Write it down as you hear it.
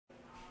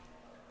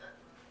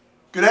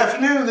Good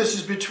afternoon. This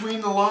is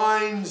Between the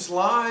Lines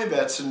live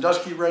at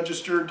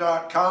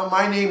SanduskyRegister.com.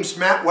 My name's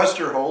Matt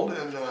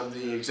Westerhold, and I'm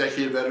the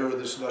executive editor of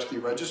the Sandusky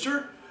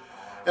Register.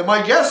 And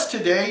my guest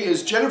today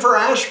is Jennifer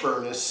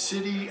Ashburn, a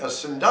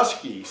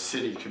Sandusky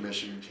City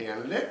Commission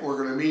candidate. We're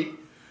going to meet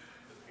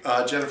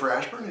Jennifer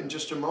Ashburn in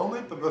just a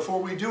moment. But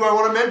before we do, I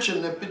want to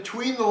mention that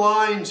Between the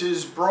Lines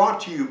is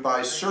brought to you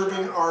by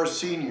Serving Our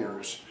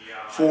Seniors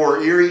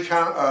for Erie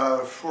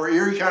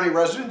County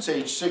residents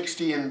age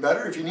 60 and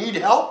better. If you need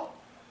help,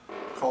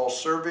 call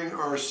Serving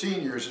Our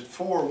Seniors at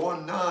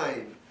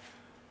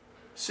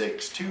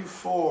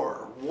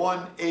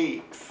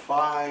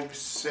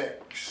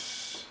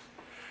 419-624-1856.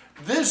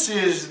 This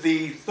is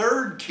the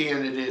third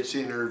candidate's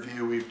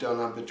interview we've done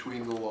on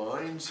Between the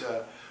Lines.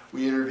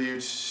 We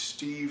interviewed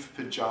Steve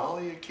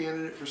Pajali, a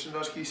candidate for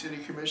Sandusky City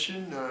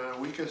Commission, a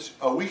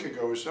week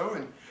ago or so,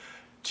 and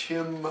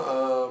Tim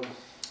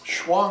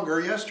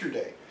Schwanger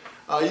yesterday.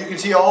 You can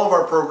see all of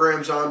our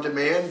programs on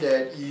demand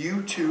at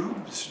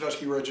YouTube, the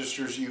Sandusky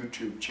Register's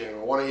YouTube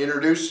channel. I want to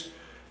introduce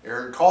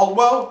Aaron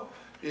Caldwell,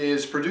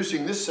 is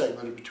producing this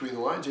segment of Between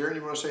the Lines. Aaron,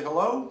 you want to say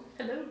hello?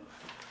 Hello.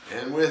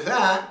 And with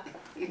that,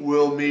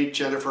 we'll meet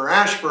Jennifer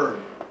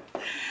Ashburn.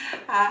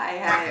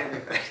 Hi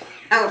everybody.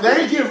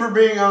 Thank you for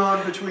being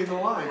on Between the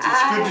Lines.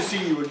 It's good to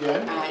see you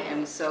again. I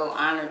am so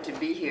honored to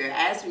be here.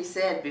 As we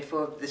said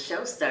before the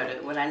show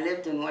started, when I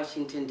lived in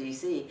Washington,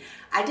 D.C.,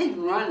 I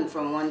didn't run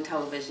from one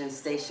television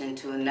station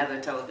to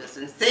another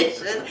television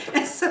station.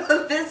 And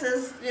so this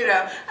is,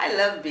 I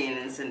love being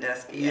in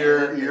Sandusky.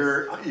 You're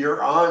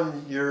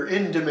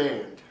in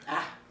demand.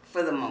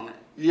 For the moment.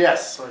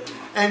 Yes.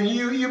 And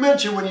you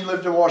mentioned when you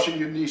lived in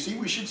Washington, D.C.,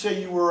 we should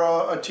say you were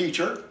a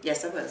teacher.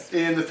 Yes, I was.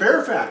 In the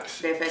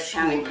Fairfax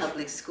County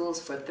Public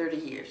Schools for 30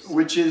 years.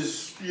 Which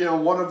is,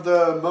 one of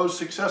the most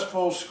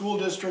successful school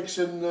districts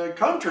in the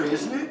country,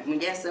 isn't it?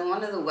 Yes, and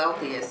one of the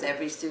wealthiest.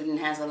 Every student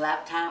has a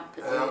laptop.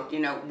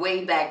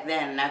 Way back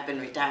then, and I've been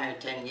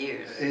retired 10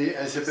 years.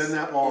 Has it been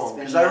that long?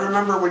 Because I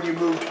remember when you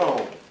moved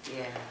home.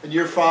 Yeah. And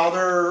your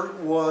father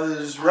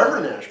was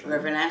Reverend Ashburn.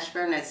 Reverend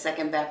Ashburn at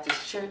Second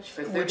Baptist Church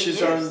for 30 years. Which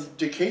is on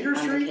Decatur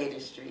Street? On Decatur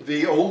Street.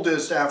 The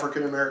oldest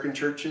African-American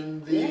church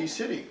in the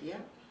city.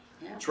 Yeah.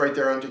 It's right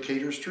there on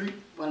Decatur Street.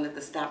 One of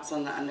the stops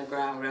on the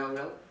Underground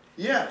Railroad.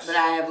 Yes. But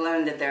I have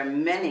learned that there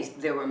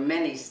were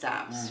many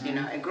stops,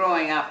 and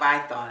growing up I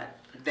thought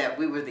that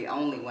we were the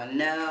only one.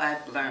 No,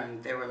 I've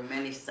learned there were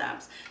many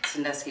stops.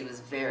 Sandusky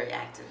was very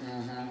active.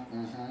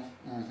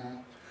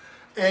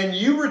 And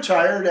you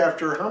retired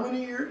after how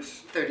many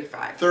years?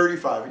 35.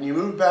 35. And you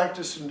moved back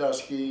to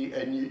Sandusky.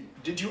 And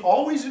did you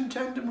always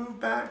intend to move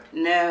back?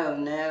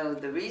 No.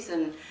 The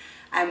reason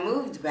I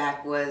moved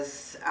back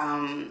was,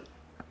 I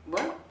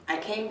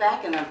came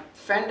back and a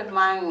friend of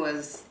mine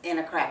was in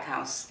a crack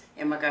house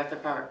in MacArthur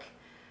Park.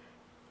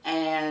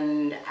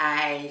 And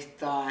I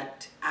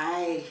thought,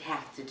 I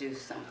have to do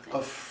something.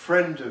 A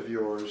friend of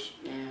yours?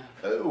 Yeah.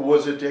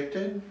 Was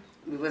addicted?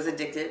 He was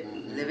addicted,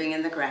 living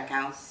in the crack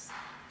house.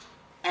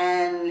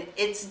 And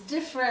it's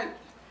different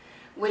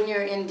when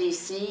you're in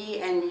D.C.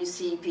 and you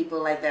see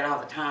people like that all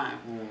the time.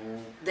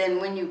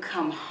 Than when you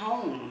come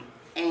home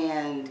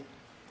and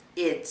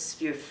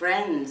it's your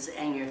friends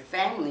and your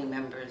family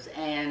members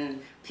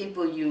and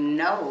people you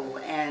know.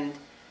 And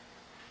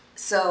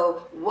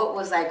so what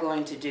was I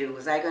going to do?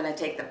 Was I going to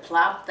take the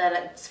plop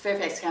that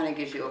Fairfax County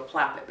gives you a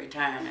plop at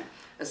retirement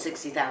of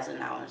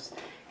 $60,000?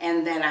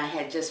 And then I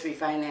had just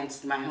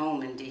refinanced my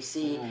home in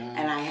D.C.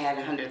 and I had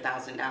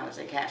 $100,000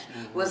 in cash.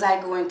 Was I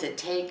going to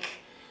take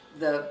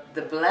the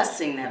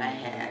blessing that I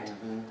had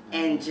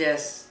and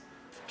just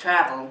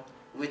travel,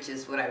 which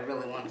is what I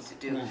really wanted to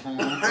do, or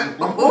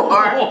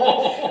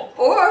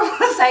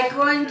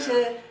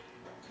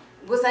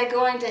was I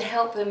going to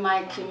help in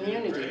my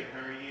community?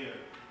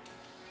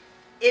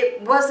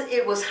 It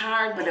was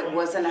hard, but it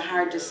wasn't a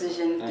hard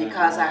decision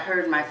because I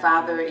heard my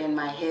father in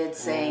my head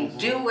saying,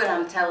 do what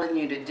I'm telling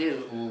you to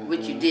do,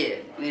 which you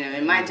did.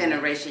 In my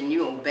generation,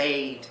 you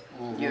obeyed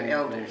your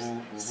elders.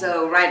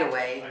 So not right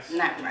away,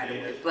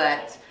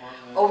 but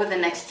over the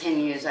next 10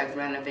 years, I've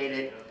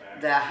renovated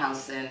the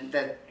house and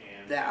the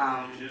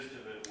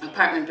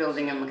apartment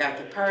building in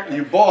MacArthur Park.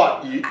 You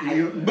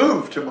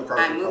moved to MacArthur Park.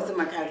 I moved to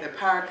MacArthur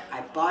Park. I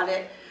bought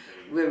it.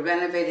 We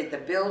renovated the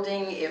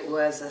building. It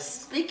was a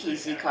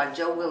speakeasy called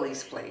Joe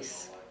Willie's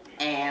Place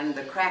and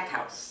the crack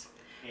house.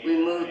 We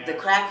moved the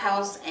crack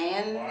house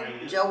and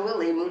Joe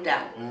Willie moved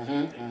out.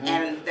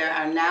 And there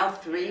are now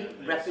 3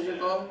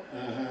 reputable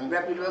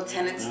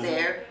tenants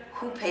there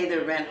who pay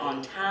their rent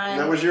on time.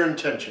 That was your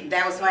intention.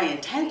 That was my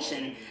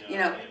intention. It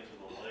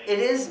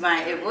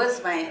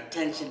was my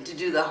intention to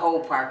do the whole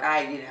park.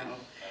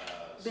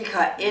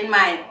 Because in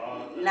my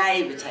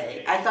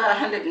naivete, I thought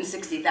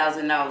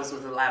 $160,000 was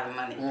a lot of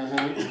money.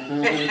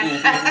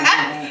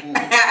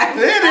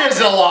 It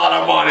is a lot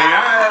of money.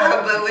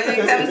 But when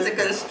it comes to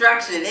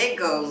construction, it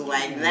goes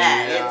like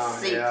that. It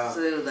seeps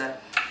through the...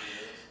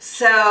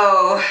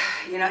 So,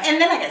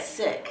 and then I got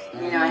sick.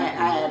 I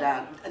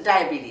had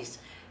diabetes.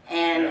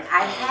 And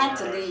I had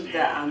to leave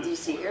the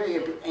D.C.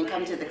 area and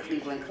come to the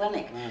Cleveland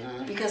Clinic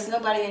because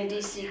nobody in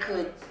D.C.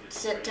 could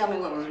tell me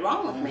what was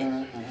wrong with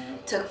me.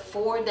 Took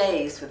 4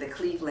 days for the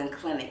Cleveland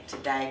Clinic to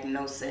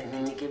diagnose it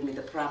and to give me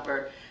the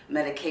proper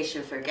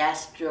medication for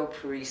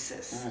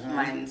gastroparesis.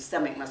 My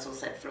stomach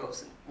muscles had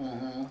frozen.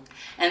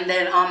 And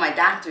then all my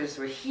doctors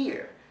were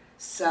here.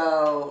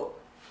 So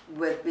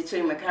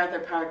between MacArthur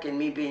Park and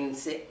me being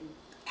sick,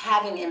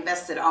 having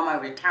invested all my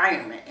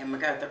retirement in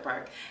MacArthur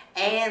Park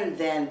and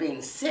then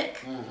being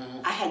sick,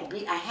 I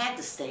had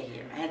to stay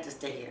here. I had to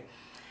stay here.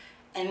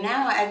 And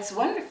now it's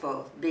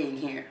wonderful being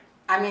here.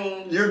 I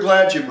mean, you're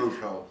glad you moved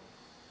home.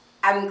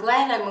 I'm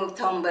glad I moved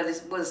home, but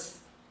it was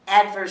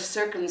adverse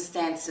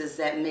circumstances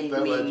that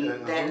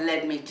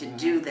led me to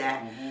do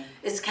that.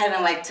 It's kind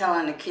of like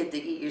telling a kid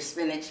to eat your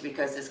spinach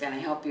because it's going to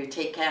help you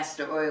take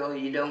castor oil.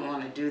 You don't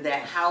want to do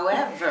that.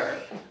 However,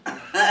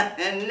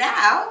 and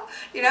now,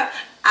 you know,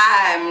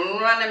 I'm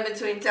running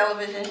between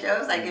television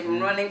shows. I'm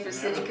running for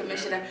city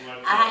commissioner.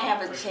 I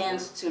have a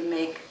chance to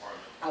make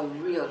a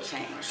real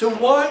change. So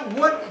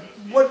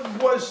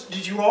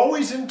did you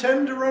always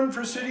intend to run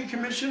for city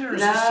commissioner? Or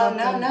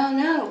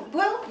No.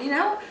 Well, you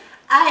know,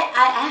 I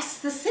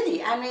asked the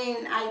city. I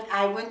mean,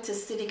 I went to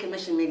city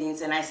commission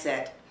meetings and I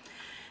said,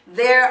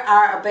 there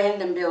are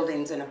abandoned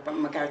buildings in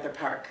MacArthur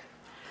Park.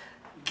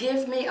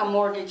 Give me a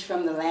mortgage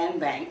from the land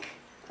bank.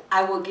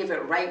 I will give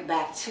it right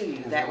back to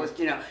you. That was,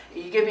 you know,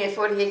 you give me a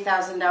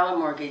 $48,000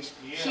 mortgage.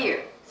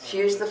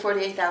 Here's the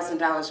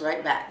 $48,000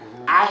 right back.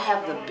 I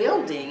have the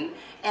building,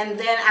 and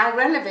then I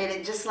renovate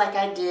it just like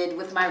I did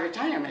with my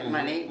retirement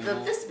money,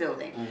 this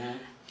building.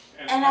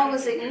 And I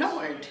was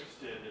ignored.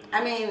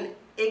 I mean,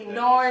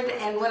 ignored,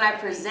 and when I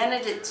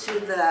presented it to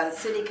the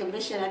city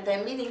commission at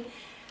that meeting,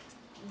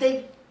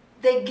 they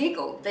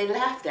giggled, they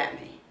laughed at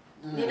me.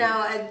 You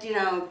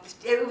know,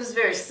 it was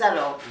very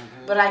subtle,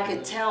 but I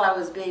could tell I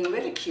was being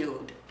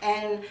ridiculed.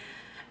 And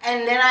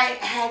then I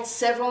had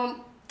several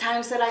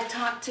times that I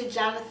talked to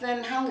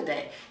Jonathan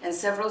Holliday, and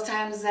several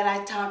times that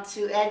I talked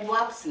to Ed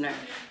Wapsner.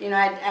 You know,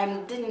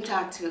 I didn't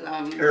talk to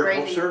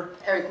Brady.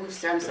 Eric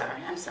Wooster, I'm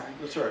sorry.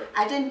 That's all right.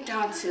 I didn't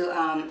talk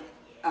to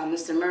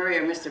Mr. Murray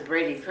or Mr.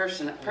 Brady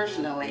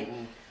personally.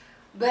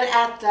 But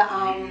at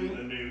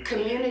the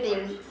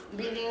community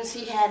meetings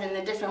he had in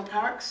the different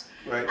parks,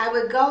 I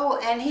would go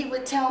and he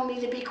would tell me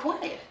to be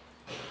quiet,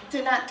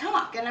 to not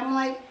talk. And I'm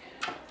like,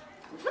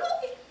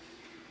 really?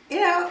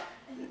 You know,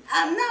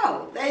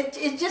 no,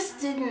 it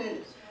just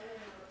didn't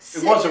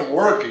sit. It wasn't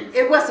working.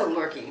 It wasn't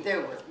working.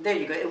 There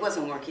you go. It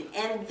wasn't working.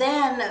 And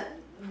then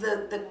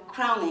the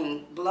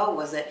crowning blow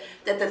was that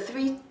the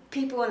 3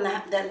 people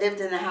that lived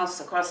in the house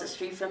across the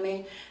street from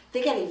me,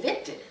 they got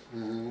evicted.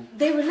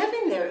 They were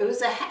living there. It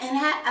was a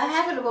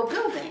habitable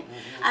building.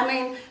 I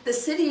mean, the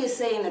city is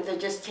saying that they're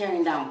just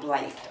tearing down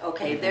blight.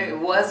 Okay, there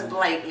was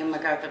blight in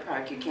MacArthur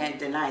Park. You can't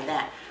deny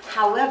that.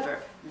 However,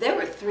 there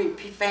were 3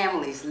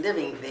 families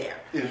living there.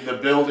 In the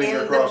building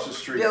across the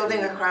street.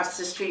 Building across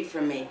the street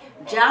from me.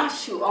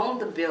 Josh, who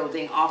owned the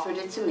building, offered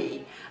it to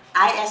me.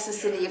 I asked the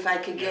city if I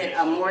could get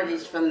a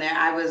mortgage from there.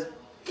 I was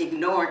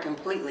ignored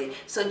completely.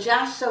 So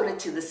Josh showed it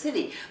to the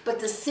city, but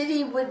the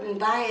city wouldn't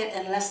buy it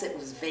unless it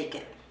was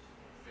vacant.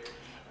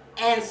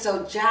 And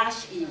so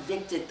Josh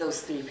evicted those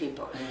 3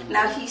 people.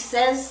 Now he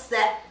says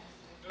that,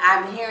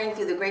 I'm hearing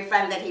through the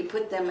grapevine, that he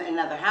put them in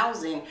other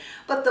housing,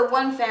 but the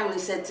one family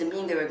said to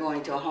me they were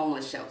going to a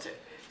homeless shelter.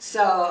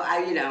 So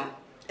you know,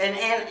 and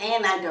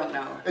I don't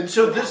know. And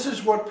so this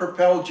is what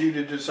propelled you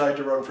to decide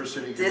to run for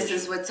city commissioner? This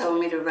is what told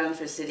me to run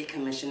for city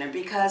commissioner,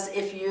 because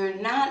if you're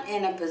not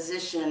in a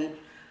position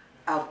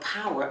of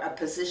power, a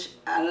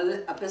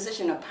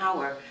position of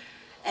power,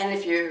 and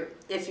if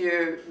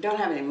you don't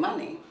have any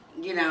money,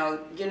 you know,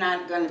 you're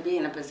not going to be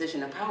in a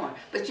position of power.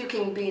 But you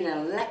can be in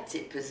an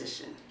elected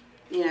position.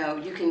 You know,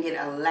 you can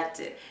get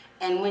elected,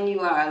 and when you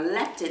are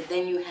elected,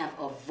 then you have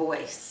a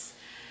voice.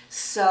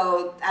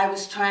 So I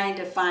was trying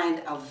to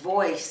find a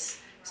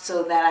voice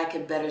so that I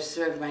could better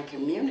serve my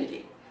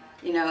community.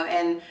 You know,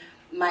 and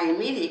my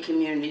immediate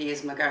community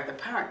is MacArthur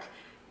Park.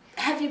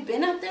 Have you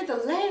been out there? The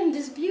land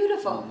is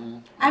beautiful.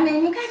 I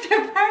mean,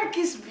 MacArthur Park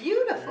is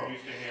beautiful.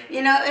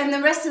 You know, and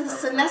the rest of the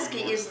Sandusky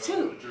is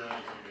too.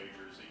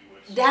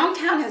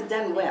 Downtown has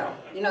done well.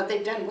 You know,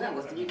 they've done well.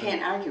 You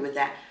can't argue with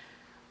that.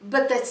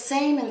 But that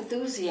same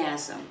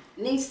enthusiasm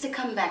needs to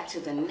come back to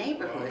the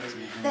neighborhoods.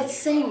 That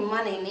same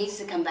money needs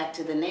to come back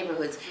to the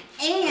neighborhoods.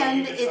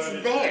 And it's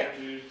there.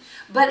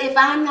 But if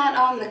I'm not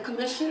on the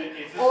commission,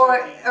 or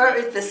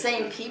if the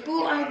same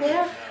people are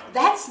there,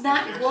 that's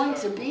not going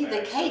to be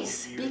the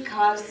case,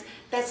 because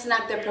that's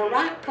not their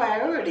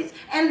priorities.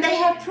 And they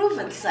have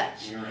proven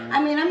such.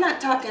 I mean, I'm not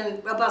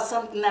talking about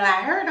something that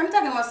I heard. I'm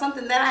talking about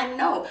something that I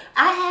know.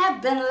 I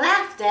have been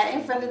laughed at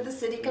in front of the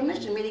city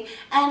commission meeting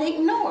and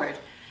ignored.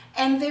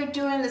 And they're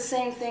doing the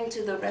same thing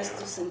to the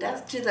rest of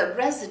Sandusky, to the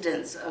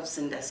residents of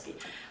Sandusky.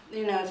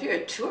 You know, if you're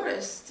a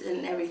tourist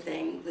and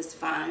everything, that's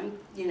fine,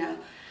 you know.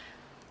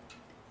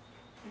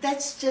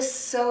 That's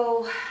just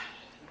so,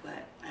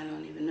 I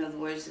don't even know the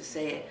words to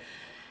say it.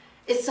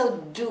 It's so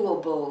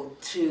doable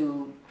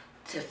to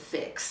to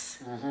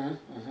fix.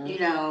 You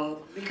know,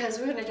 because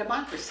we're in a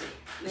democracy.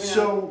 You know?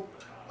 So,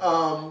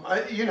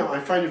 I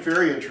find it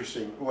very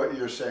interesting what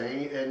you're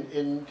saying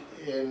and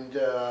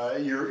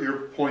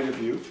your point of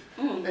view.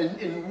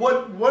 And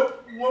what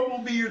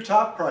will be your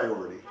top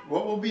priority?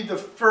 What will be the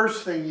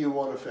first thing you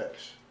want to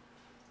fix?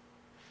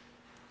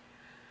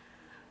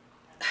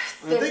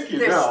 I think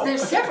you know.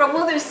 There's several.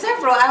 Well, there's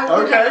several.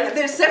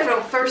 There's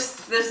several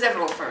first. There's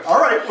several first. All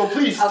right. Well,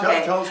 please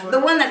okay. tell us what. The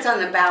one that's on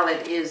the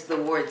ballot is the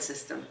ward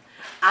system.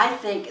 I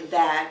think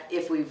that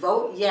if we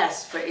vote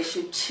yes for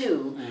issue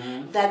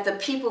 2, that the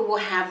people will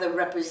have the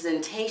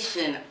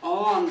representation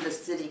on the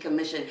city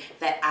commission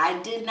that I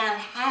did not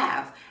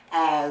have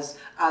as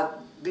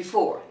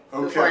before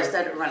I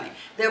started running.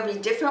 There'll be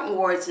different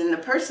wards, and the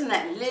person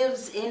that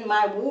lives in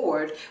my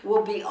ward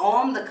will be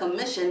on the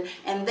commission,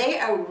 and they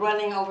are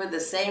running over the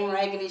same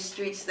raggedy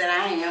streets that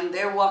I am.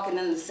 They're walking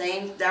in the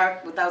same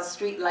dark without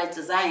street lights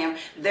as I am.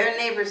 Their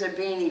neighbors are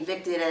being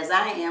evicted as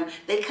I am.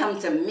 They come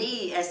to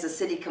me as the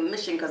city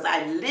commission because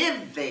I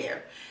live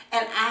there.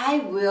 And I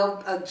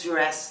will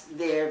address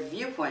their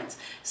viewpoints.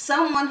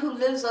 Someone who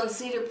lives on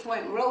Cedar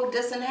Point Road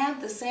doesn't have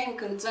the same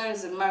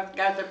concerns in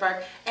MacArthur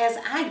Park as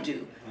I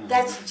do.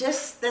 That's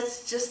just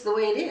the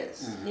way it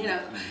is. You know,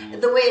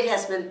 the way it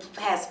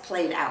has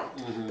played out.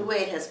 The way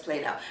it has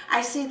played out.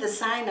 I see the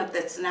sign up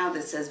that's now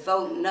that says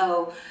 "Vote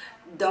No,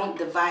 Don't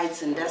Divide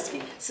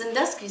Sandusky."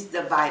 Sandusky's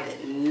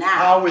divided now.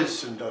 How is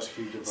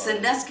Sandusky divided?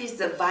 Sandusky's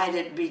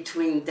divided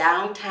between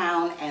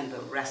downtown and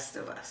the rest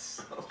of us.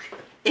 Okay.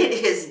 It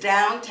is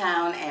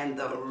downtown and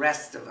the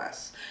rest of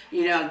us.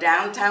 You know,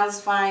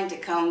 downtown's fine to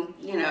come,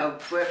 you know,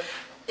 for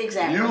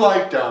example. You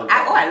like downtown.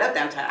 I love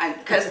downtown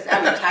because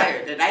I'm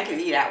retired and I can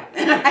eat out.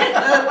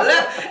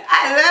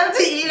 I love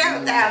to eat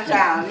out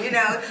downtown, you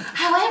know.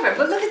 However,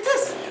 but look at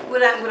this.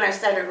 When I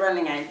started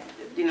running,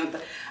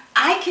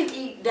 I can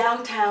eat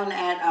downtown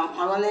at,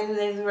 I won't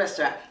name the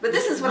restaurant, but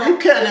this is what You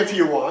can if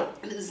you want.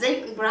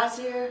 Zinc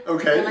Brassiere.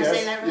 Okay, Am I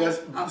saying that right?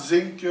 Yes, Oh.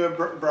 Zinc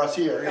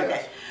Brassiere, yes.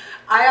 Okay.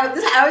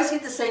 I always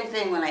get the same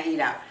thing when I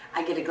eat out.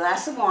 I get a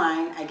glass of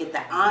wine, I get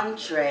the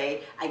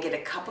entree, I get a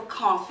cup of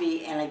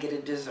coffee, and I get a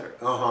dessert.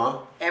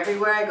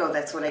 Everywhere I go,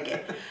 that's what I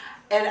get.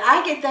 And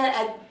I get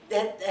that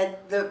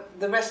at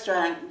the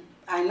restaurant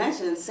I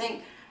mentioned,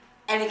 Zinc,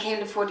 and it came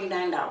to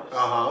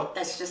 $49.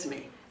 That's just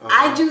me.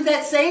 I do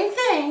that same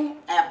thing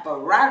at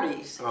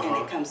Berardi's, and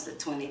it comes to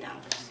 $20.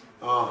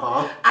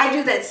 I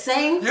do that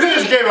same thing. You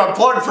just gave a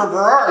plug for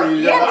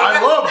Berardi. Yeah,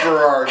 I love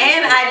Berardi.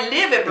 And I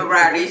live at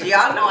Berardi's.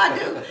 Y'all know I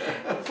do.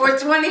 For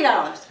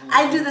 $20.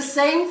 I do the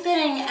same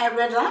thing at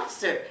Red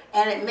Lobster,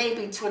 and it may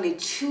be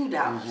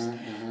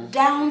 $22.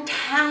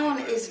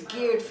 Downtown is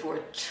geared for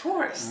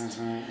tourists.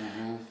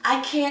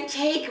 I can't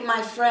take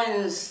my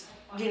friends,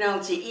 you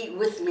know, to eat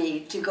with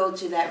me to go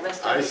to that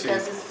restaurant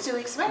because it's too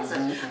expensive.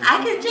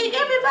 I can take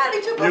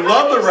everybody to Berardi's. You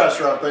love the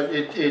restaurant, but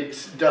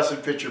it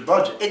doesn't fit your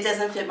budget. It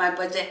doesn't fit my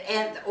budget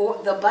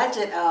or the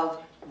budget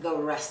of the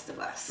rest of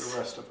us. The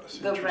rest of us.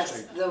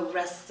 The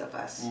rest of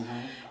us.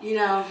 You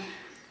know,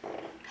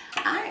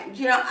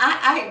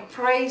 I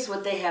praise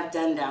what they have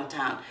done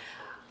downtown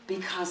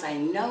because I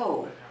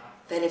know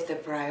that if the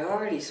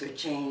priorities were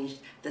changed,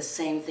 the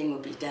same thing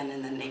would be done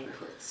in the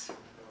neighborhoods.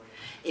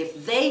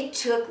 If they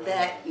took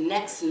that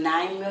next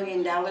 $9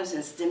 million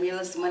in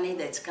stimulus money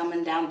that's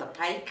coming down the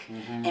pike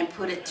and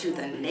put it to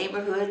the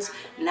neighborhoods,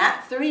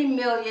 not $3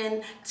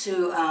 million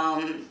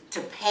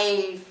to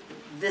pave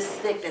this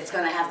thick that's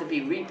going to have to be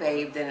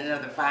repaved in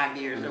another 5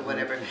 years or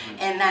whatever,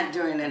 and not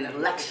during an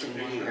election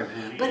year.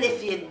 But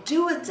if you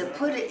do it to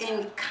put it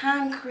in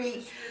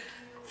concrete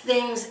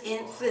things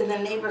in the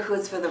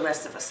neighborhoods for the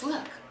rest of us.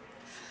 Look,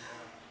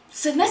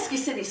 Sandusky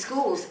City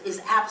Schools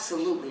is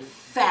absolutely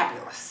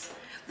fabulous.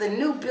 The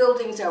new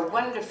buildings are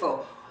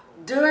wonderful.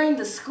 During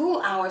the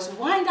school hours,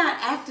 why not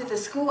after the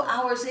school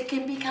hours it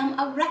can become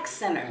a rec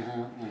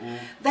center?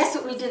 That's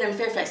what we did in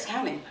Fairfax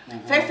County.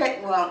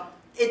 Fairfax, well,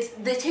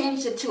 they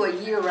changed it to a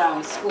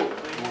year-round school.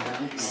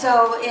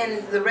 So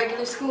in the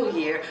regular school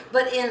year,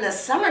 but in the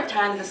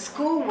summertime, the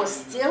school was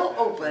still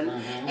open,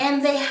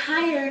 and they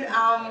hired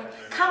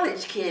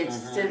college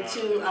kids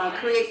to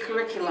create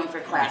curriculum for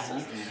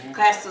classes.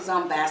 Classes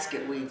on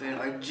basket weaving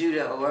or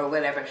judo or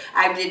whatever.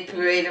 I did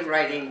creative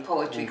writing,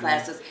 poetry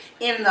classes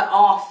in the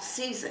off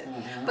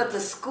season. But the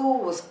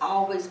school was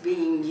always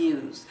being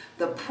used.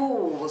 The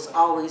pool was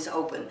always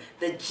open.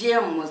 The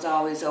gym was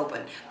always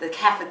open. The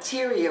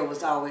cafeteria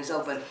was always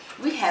open.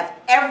 We have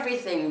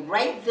everything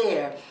right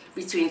there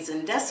between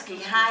Sandusky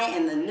High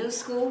and the new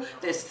school.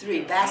 There's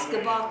 3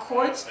 basketball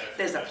courts.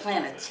 There's a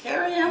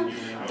planetarium.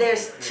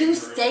 There's 2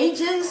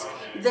 stages.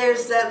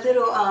 There's that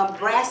little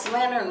brass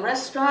lantern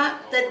restaurant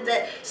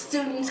that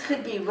students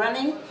could be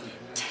running.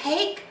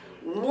 Take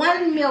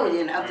 $1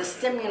 million of the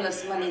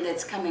stimulus money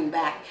that's coming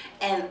back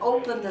and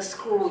open the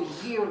school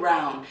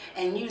year-round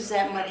and use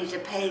that money to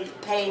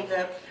pay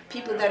the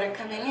people that are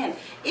coming in.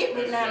 It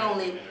would not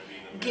only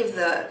give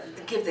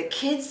the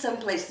kids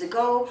someplace to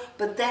go,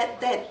 but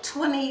that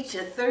 20 to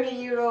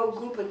 30-year-old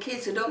group of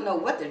kids who don't know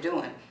what they're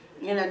doing,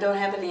 you know, don't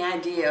have any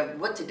idea of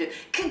what to do,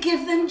 could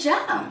give them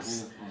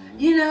jobs.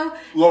 You know,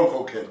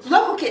 local kids.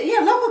 Local kids, yeah,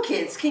 local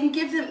kids can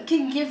give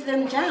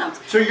them jobs.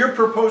 So you're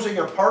proposing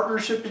a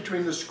partnership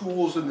between the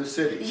schools and the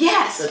city.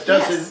 Yes, that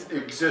doesn't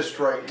exist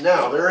right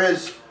now. There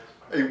is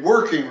a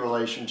working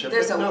relationship.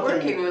 There's a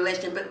working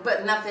relationship,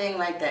 but nothing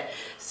like that.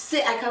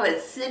 I call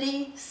it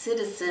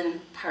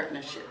city-citizen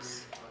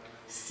partnerships.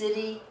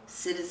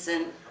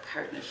 City-citizen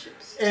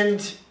partnerships.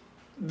 And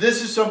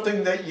this is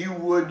something that you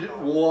would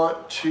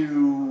want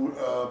to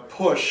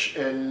push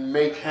and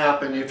make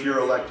happen if you're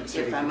elected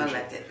city If I'm commissioner.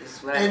 elected, this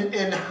is what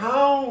and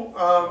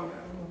how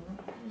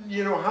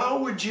you know, how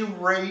would you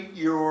rate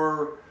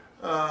your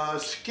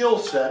skill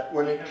set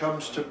when it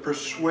comes to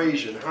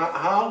persuasion?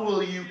 How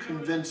will you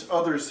convince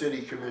other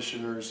city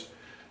commissioners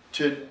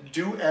to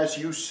do as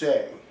you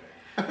say?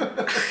 I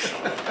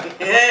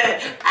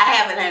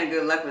haven't had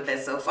good luck with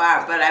that so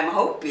far, but I'm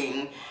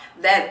hoping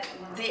that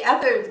the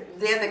other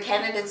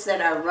candidates that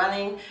are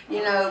running,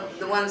 you know,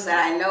 the ones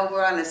that I know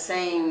we're on the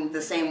same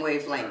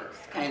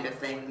wavelength kind of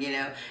thing, you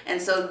know,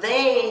 and so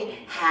they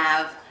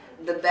have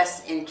the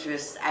best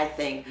interests, I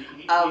think,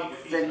 of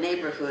the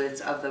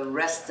neighborhoods of the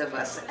rest of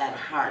us at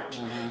heart.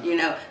 You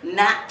know,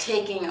 not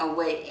taking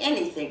away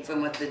anything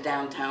from what the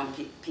downtown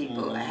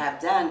people have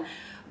done,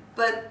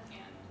 but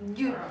when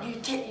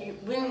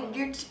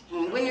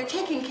you're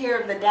taking care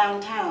of the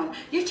downtown,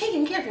 you're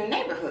taking care of your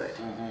neighborhood,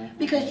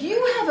 because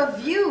you have a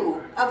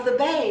view of the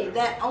bay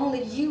that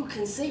only you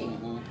can see,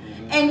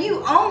 and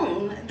you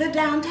own the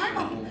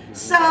downtown.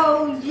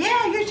 So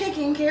yeah, you're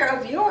taking care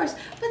of yours,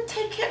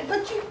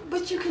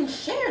 but you can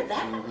share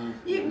that.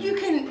 You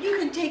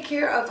can take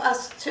care of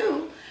us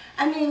too.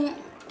 I mean,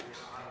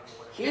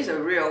 here's a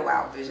real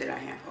wild vision I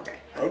have.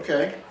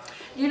 Okay.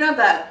 You know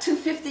the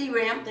 250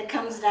 ramp that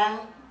comes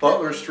down?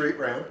 Butler Street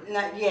ramp.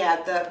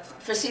 Yeah,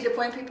 for Cedar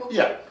Point people?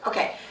 Yeah.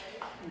 Okay.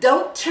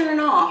 Don't turn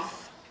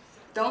off,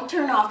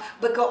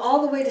 but go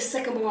all the way to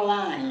Sycamore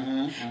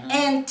Line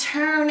and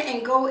turn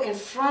and go in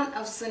front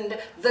of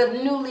the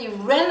newly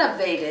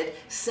renovated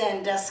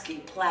Sandusky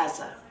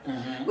Plaza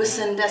with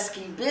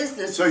Sandusky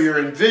business. So you're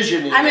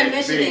envisioning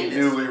it being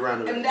newly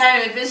renovated.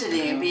 I'm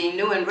envisioning it being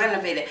new and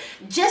renovated.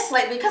 Just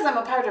like, because I'm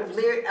a part of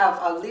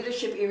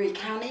Leadership Erie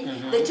County,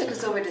 they took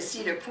us over to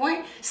Cedar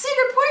Point.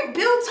 Cedar Point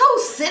builds whole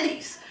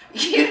cities.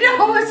 You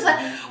know, it's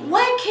like,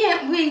 why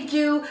can't we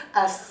do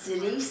a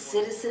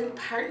city-citizen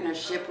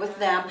partnership with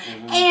them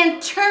and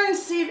turn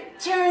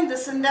the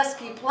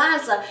Sandusky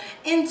Plaza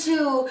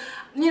into,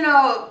 you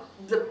know,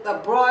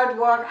 the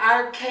boardwalk,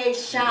 arcade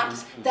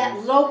shops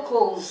that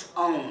locals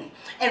own.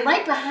 And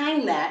right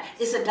behind that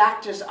is a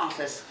doctor's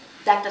office.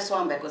 Dr.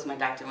 Swanbeck was my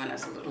doctor when I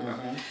was a little girl.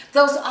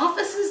 Those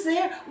offices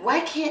there,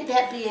 why can't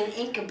that be an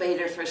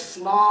incubator for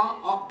small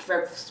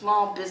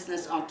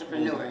business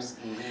entrepreneurs?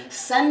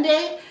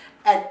 Sunday,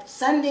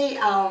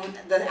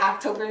 the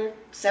October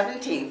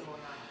 17th,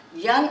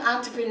 young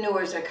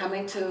entrepreneurs are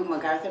coming to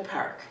MacArthur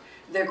Park.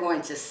 They're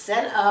going to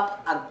set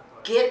up a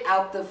Get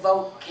Out the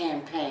Vote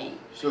campaign.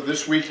 So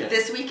this weekend?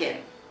 This weekend.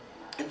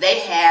 They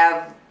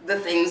have the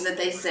things that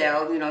they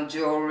sell, you know,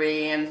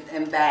 jewelry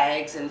and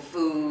bags and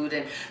food,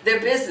 and their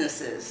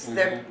businesses,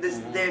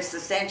 their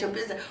substantial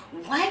business.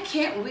 Why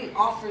can't we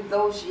offer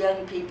those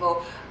young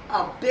people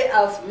a bit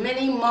of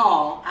mini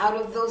mall out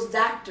of those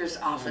doctors'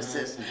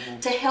 offices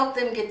to help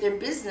them get their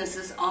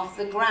businesses off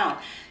the ground?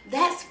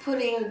 That's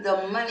putting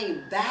the money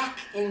back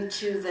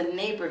into the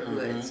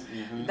neighborhoods,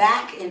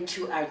 back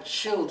into our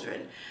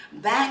children,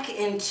 back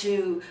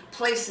into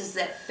places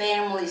that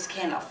families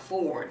can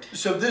afford.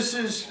 So this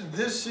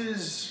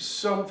is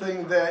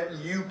something that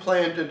you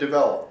plan to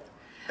develop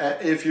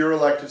if you're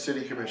elected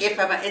city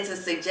commissioner. It's a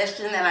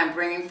suggestion that I'm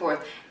bringing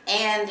forth.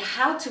 And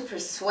how to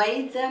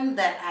persuade them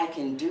that I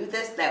can do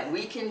this, that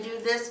we can do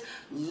this.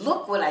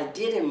 Look what I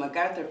did in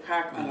MacArthur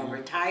Park on a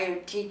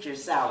retired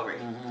teacher's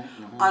salary.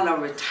 On a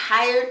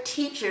retired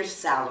teacher's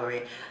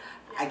salary,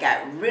 I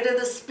got rid of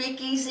the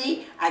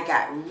speakeasy. I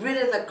got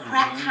rid of the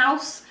crack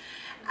house.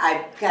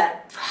 I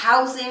got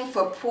housing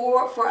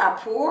for our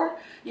poor.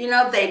 You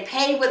know, they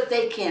pay what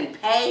they can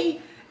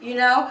pay. You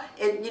know,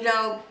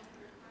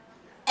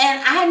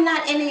 and I'm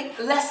not any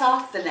less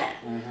off than that.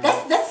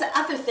 That's the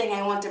other thing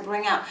I want to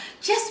bring out.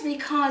 Just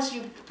because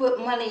you put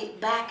money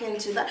back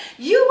into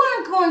you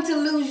aren't going to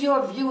lose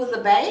your view of the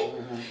bay.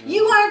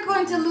 You aren't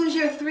going to lose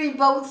your 3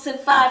 boats and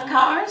 5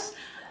 cars.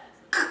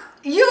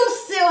 You'll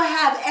still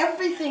have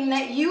everything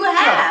that you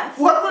have.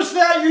 What was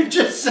that you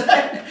just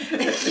said? You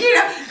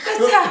know,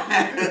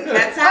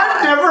 that's how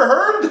I've never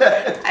heard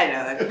that. I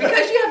know that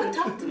because you haven't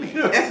talked to me.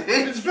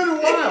 It's been a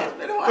while. It's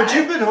been a while. But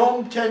you've been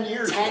home 10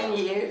 years. 10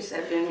 years.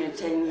 I've been here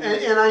 10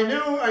 years. And I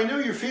know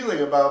your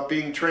feeling about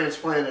being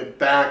transplanted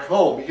back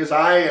home, because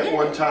I at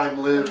one time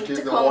lived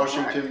in the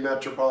Washington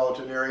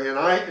metropolitan area,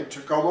 and in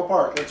Tacoma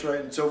Park, that's right,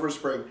 in Silver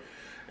Spring,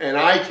 and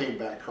I came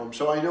back home.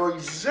 So I know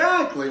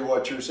exactly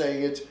what you're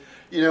saying. It's,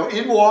 you know,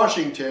 in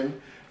Washington,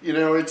 you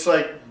know, it's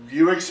like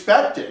you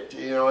expect it.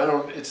 You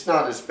know, it's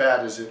not as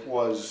bad as it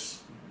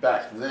was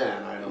back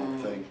then, I don't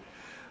think.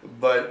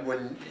 But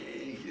when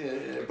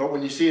but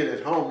when you see it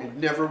at home, you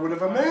never would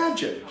have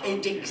imagined.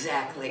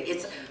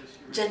 Exactly.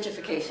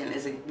 Gentrification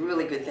is a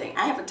really good thing.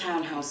 I have a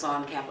townhouse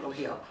on Capitol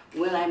Hill.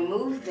 When I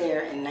moved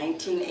there in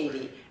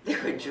 1980, there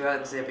were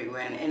drugs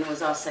everywhere, and it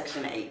was all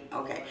Section 8.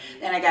 Okay,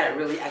 and I got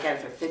it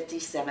for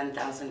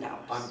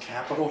 $57,000 on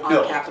Capitol Hill.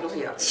 On Capitol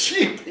Hill.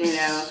 Jeez. You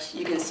know,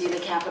 you can see the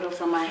Capitol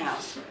from my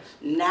house.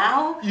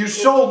 Now you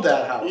sold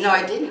that house. No,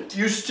 I didn't.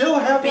 You still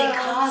have that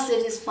because house?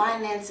 It is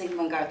financing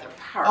MacArthur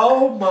Park.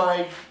 Oh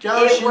my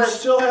gosh! You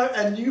still have,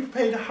 and you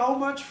paid how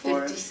much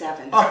for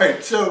 57. it? All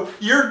right, so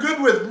you're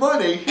good with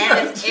money.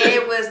 And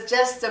it was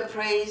just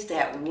appraised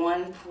at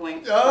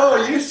 1.5.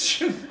 Oh, you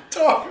shouldn't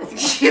talk about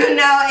it. You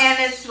know, and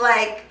it's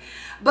like,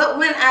 but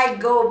when I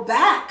go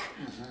back,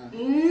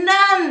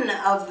 none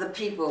of the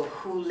people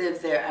who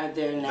live there are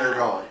there now. They're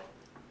gone.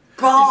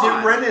 Gone. Is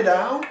it rented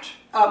out?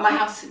 My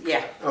house,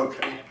 yeah.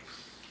 Okay. Yeah.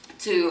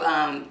 To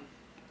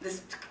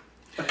this.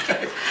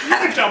 Okay.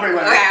 Tell me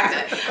what.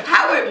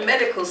 Howard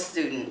medical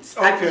students.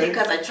 Okay.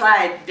 Because I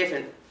tried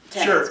different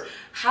tenants. Sure.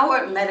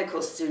 Howard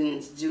medical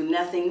students do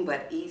nothing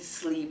but eat,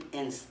 sleep,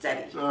 and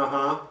study.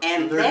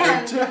 And so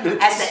then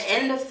at the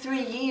end of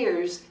 3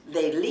 years,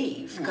 they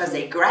leave because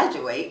they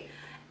graduate.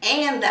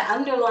 And the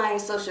underlying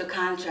social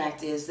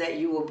contract is that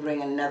you will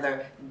bring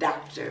another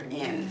doctor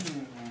in.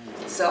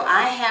 So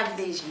I have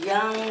these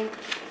young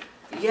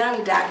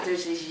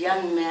doctors, these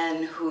young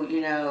men who,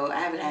 you know, I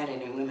haven't had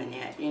any women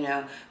yet, you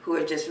know, who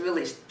are just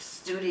really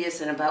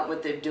studious and about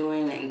what they're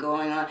doing and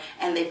going on,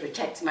 and they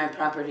protect my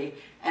property,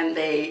 and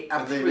they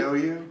know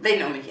you? They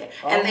know me, yeah.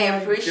 Oh, and they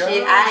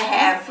appreciate. Gosh,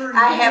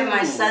 I have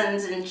my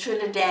sons in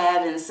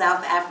Trinidad and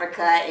South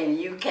Africa and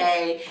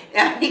UK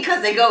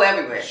because they go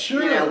everywhere.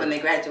 Sure. You know, when they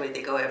graduate,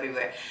 they go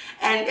everywhere,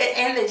 and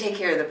they take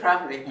care of the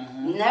property.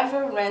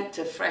 Never rent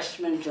to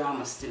freshman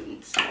drama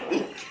students.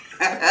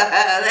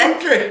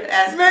 Okay,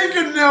 make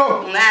a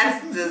note.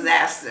 That's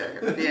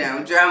disaster. You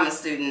know, drama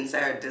students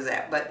are a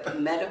disaster, but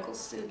medical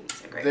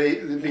students are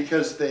great.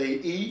 Because they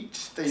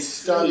eat, they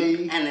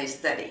study. And they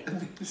study.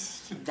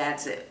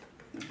 That's it.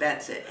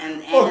 That's it.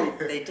 And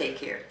they take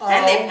care.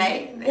 And they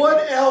pay.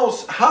 What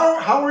else?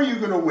 How are you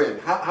going to win?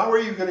 How are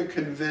you going to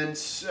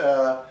convince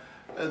the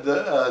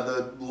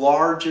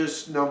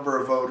largest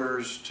number of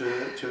voters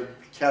to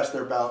cast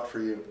their ballot for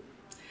you?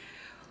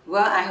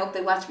 Well, I hope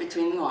they watch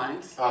Between the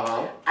Lines.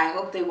 I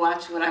hope they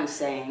watch what I'm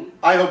saying.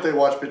 I hope they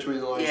watch Between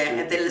the Lines. Yeah,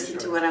 if they listen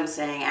to what I'm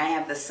saying. I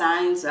have the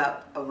signs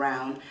up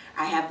around.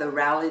 I have the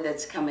rally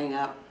that's coming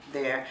up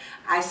there.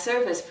 I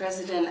serve as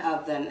president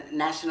of the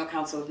National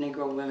Council of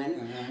Negro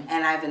Women,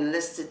 and I've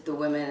enlisted the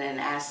women and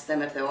asked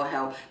them if they will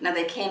help. Now,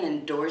 they can't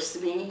endorse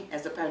me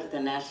as a part of the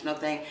national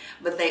thing,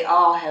 but they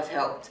all have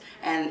helped.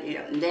 And you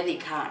know, Nettie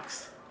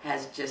Cox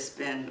has just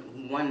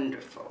been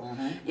wonderful,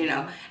 you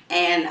know,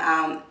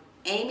 and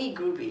Amy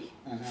Gruby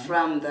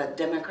from the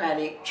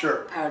Democratic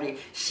Party,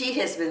 she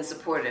has been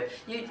supportive.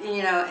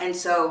 You know, and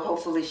so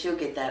hopefully she'll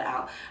get that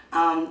out.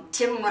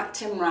 Tim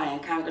Ryan,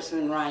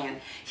 Congressman Ryan,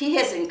 he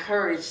has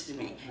encouraged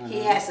me. He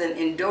hasn't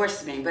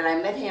endorsed me, but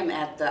I met him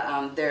at the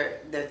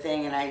their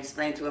thing, and I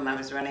explained to him I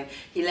was running.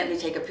 He let me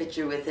take a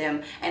picture with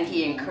him, and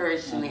he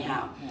encouraged me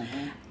how.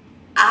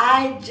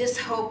 I just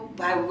hope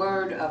by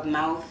word of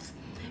mouth,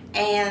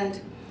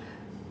 and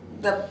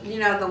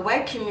the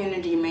white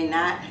community may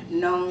not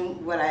know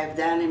what I've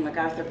done in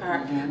MacArthur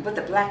Park, but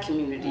the black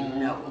community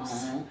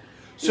knows.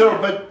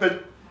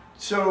 So,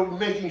 so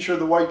making sure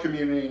the white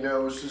community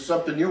knows is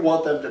something you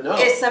want them to know.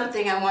 It's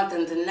something I want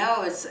them to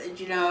know. It's,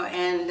 you know,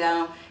 and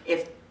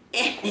if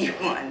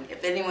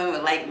anyone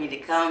would like me to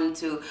come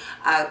to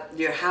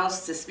your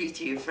house to speak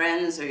to your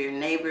friends or your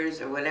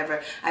neighbors or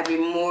whatever, I'd be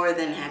more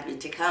than happy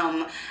to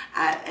come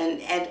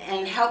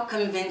and help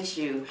convince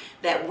you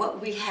that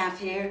what we have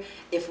here,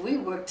 if we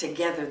work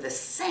together, the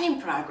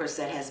same progress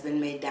that has been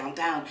made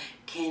downtown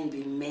can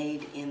be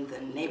made in the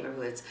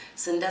neighborhoods.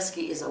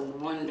 Sandusky is a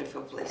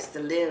wonderful place to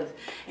live,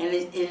 and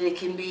it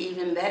can be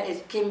even better.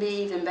 It can be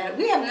even better.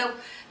 We have no.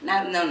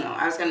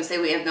 I was going to say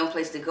we have no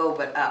place to go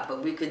but up,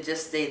 but we could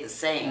just stay the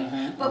same.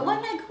 But why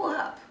not go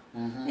up?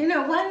 You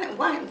know, why not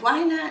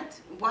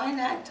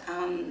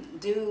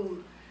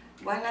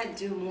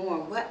do more?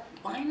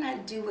 Why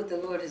not do what the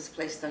Lord has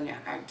placed on your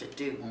heart to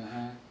do?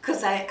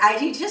 Because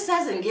He just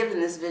hasn't given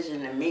this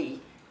vision to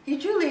me. He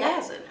truly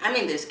hasn't. I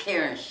mean, there's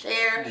Care and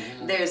Share.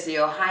 There's the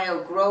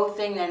Ohio Grow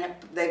thing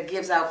that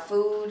gives out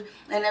food,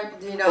 and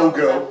you know,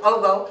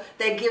 OGO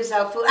that gives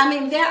out food. I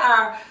mean, there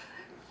are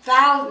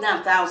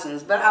not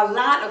thousands, but a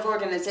lot of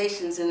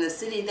organizations in the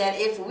city that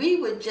if we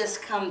would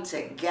just come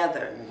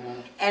together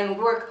and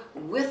work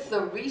with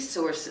the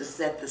resources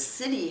that the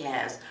city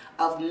has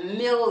of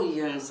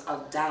millions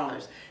of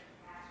dollars.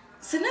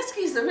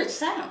 Sandusky is the rich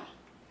town.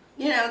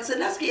 You know,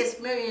 Sandusky has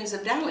millions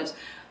of dollars.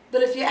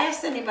 But if you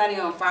asked anybody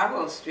on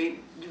Farwell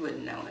Street, you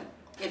wouldn't know it.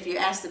 If you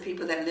asked the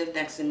people that live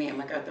next to me at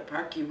MacArthur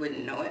Park, you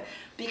wouldn't know it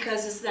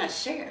because it's not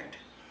shared.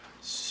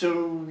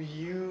 So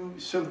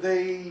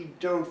they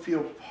don't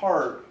feel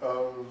part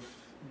of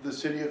the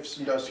city of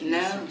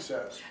Sandusky's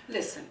success?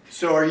 Listen.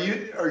 So are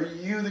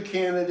you the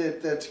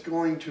candidate that's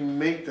going to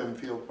make them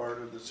feel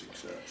part of the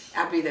success?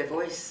 I'll be their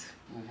voice.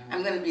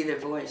 I'm going to be their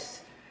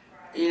voice.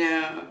 You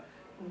know,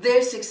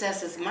 their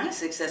success is my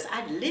success.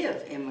 I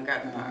live in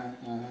MacArthur Park.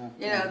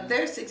 You know,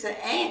 their success,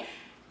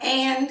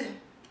 and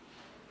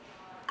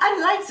I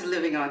liked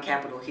living on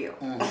Capitol Hill.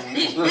 You know,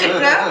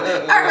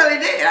 I really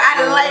did.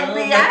 I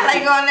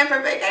like going there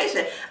for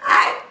vacation.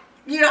 I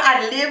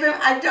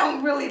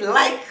don't really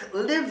like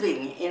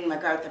living in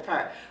MacArthur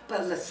Park.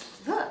 But let's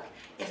look,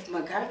 if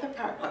MacArthur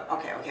Park,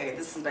 okay,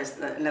 this is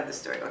another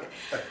story, okay.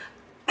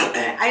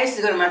 I used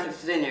to go to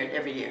Martha's Vineyard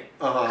every year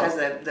because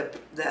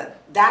the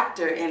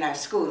doctor in our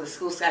school, the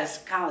school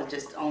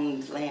psychologist,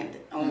 owned land,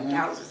 owned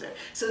houses there.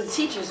 So the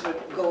teachers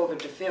would go over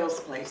to Phil's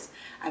place.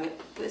 I mean,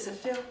 is it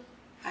Phil?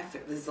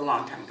 This is a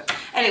long time ago.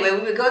 Anyway,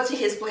 we would go to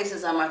his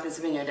places on Martha's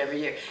Vineyard every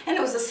year, and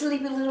it was a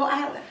sleepy little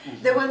island.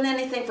 There wasn't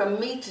anything for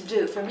me to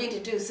do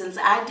since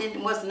I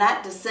was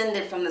not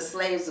descended from the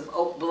slaves of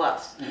Oak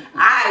Bluffs.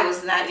 I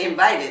was not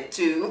invited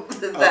to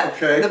the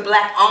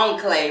black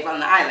enclave on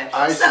the island.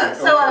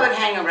 So I would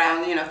hang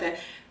around, you know.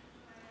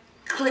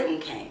 Clinton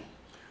came.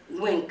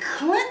 When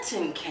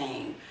Clinton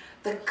came,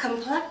 the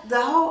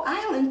whole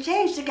island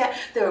changed.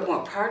 There were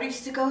more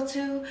parties to go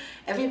to.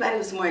 Everybody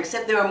was more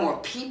accepted. There were more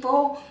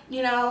people.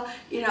 You know.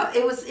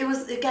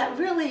 It got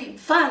really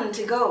fun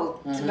to go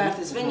to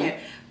Martha's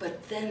Vineyard.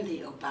 But then the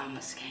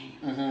Obamas came.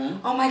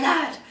 Oh my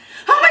God!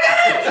 Oh my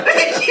God!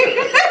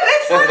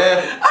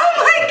 Oh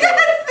my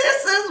God!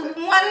 This is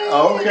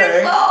wonderful.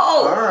 Okay.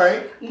 All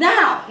right.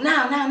 Now,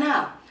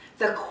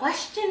 the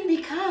question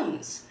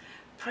becomes,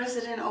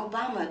 President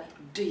Obama,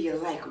 do you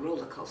like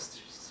roller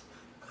coasters?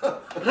 He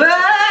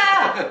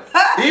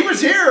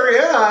was here,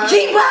 yeah.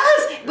 He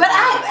was, but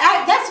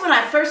that's when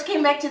I first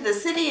came back to the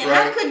city, and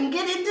I couldn't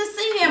get in to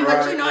see him.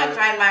 But you know, I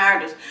tried my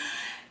hardest.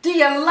 Do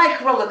you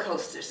like roller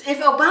coasters? If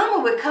Obama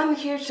would come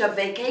here to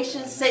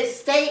vacation,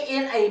 stay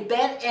in a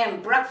bed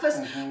and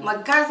breakfast,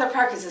 MacArthur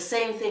Park is the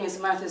same thing as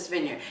Martha's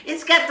Vineyard.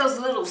 It's got those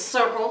little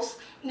circles.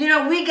 You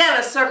know, we got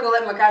a circle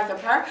at MacArthur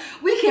Park.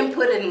 We can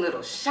put in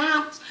little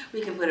shops.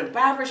 We can put in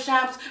barber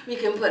shops. We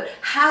can put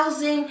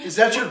housing. Is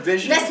that your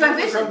vision? That's my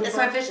vision. That's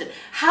my vision.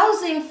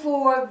 Housing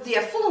for the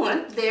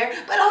affluent there,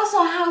 but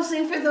also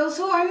housing for those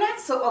who are not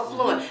so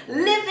affluent.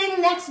 Living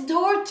next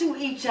door to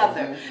each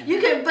other. You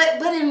can,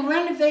 but in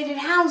renovated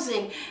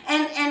housing.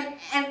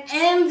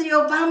 And the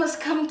Obamas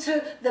come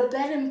to the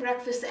bed and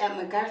breakfast at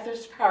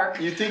MacArthur's Park.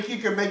 You think you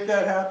can make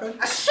that happen?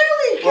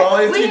 Surely you can. Well,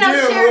 if you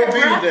do, we'll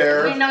be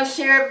there. We know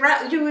Sherrod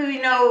Brown. We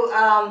know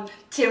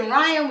Tim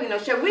Ryan. We know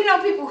Sherrod. We know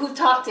people who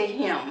talk to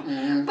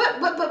him. But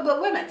wait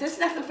a minute. There's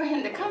nothing for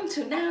him to come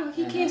to now.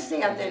 He can't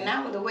stay out there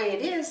now with the way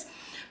it is.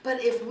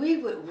 But if we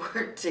would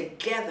work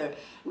together,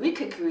 we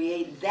could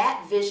create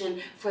that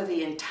vision for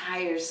the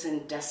entire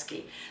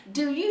Sandusky.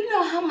 Do you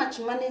know how much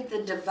money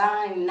the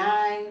Divine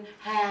Nine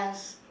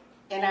has?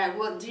 Do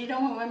you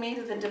know what I mean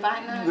with the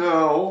Divine Nine?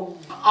 No.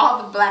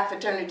 All the black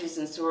fraternities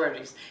and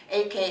sororities,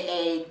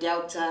 a.k.a.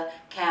 Delta,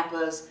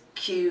 Kappas,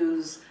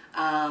 Qs,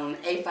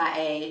 A Phi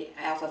A,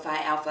 Alpha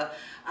Phi Alpha.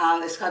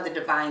 It's called the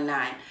Divine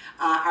Nine.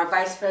 Our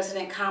Vice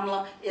President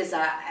Kamala is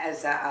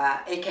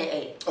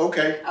AKA.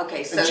 Okay.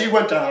 Okay. So and she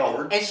went to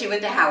Howard. And she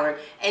went to Howard.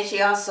 And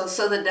she also,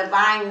 so the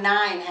Divine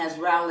Nine has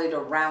rallied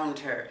around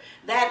her.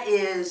 That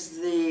is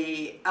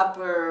the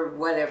upper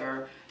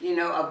whatever, you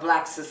know, of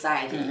black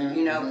society,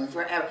 you know,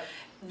 forever.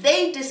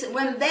 When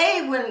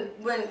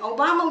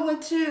Obama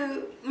went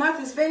to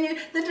Martha's Vineyard,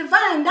 the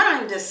Divine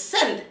Nine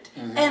descended,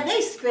 and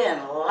they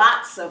spend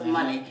lots of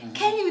money.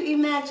 Can you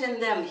imagine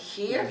them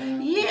here?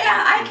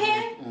 Yeah, I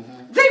can.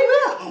 They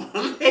will.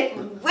 They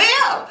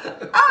will.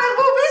 Oh, it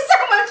will be so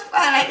much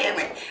fun. I can't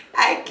wait.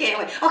 I can't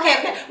wait.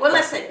 Okay. Well,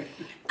 listen.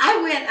 I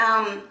went.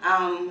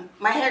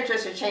 My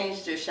hairdresser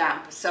changed her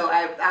shop, so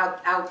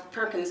out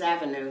Perkins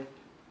Avenue,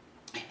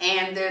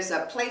 and there's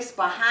a place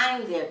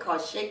behind there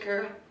called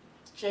Shaker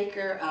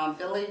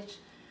Village.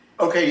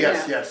 Okay.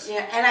 Yes.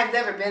 Yeah, and I've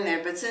never been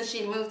there, but since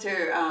she moved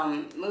her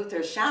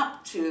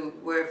shop to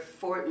where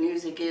Fort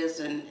Music is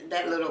and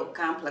that little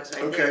complex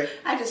right there,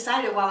 I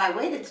decided while I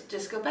waited to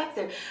just go back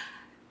there.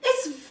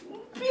 It's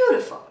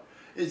beautiful.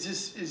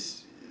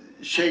 Is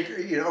Shaker?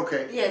 You know,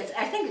 okay. Yes,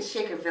 I think it's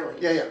Shaker Village.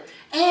 Yeah.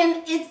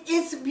 And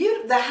it's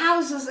beautiful. The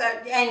houses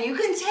are, and you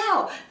can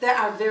tell there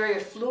are very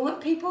affluent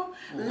people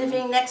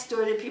living next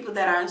door to people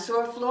that aren't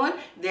so affluent.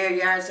 Their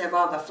yards have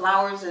all the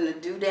flowers and the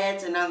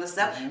doodads and all the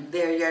stuff.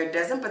 Their yard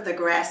doesn't, but the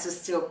grass is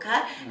still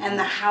cut, and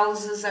the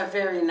houses are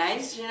very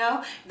nice. You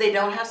know, they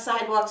don't have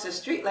sidewalks or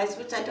streetlights,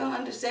 which I don't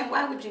understand.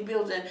 Why would you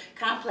build a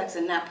complex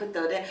and not put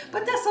those there?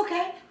 But that's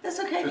okay. That's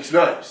okay. It's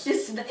nice.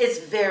 It's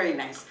very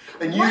nice.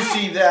 And you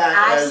see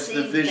that as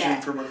the vision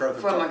for MacArthur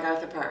Park. For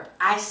MacArthur Park,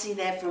 I see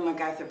that for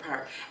MacArthur Park.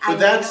 But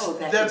that's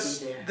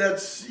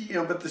you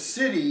know, but the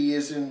city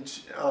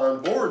isn't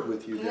on board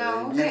with you there.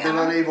 No, You've been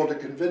unable to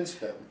convince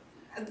them.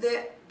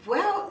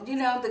 Well, you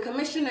know, the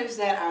commissioners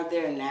that are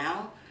there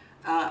now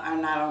are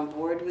not on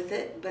board with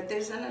it, but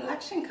there's an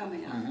election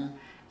coming up.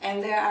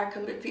 and there are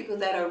people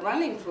that are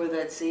running for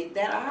that seat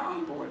that are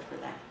on board for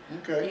that.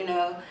 Okay. You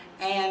know,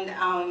 and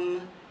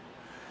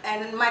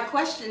my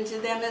question to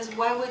them is,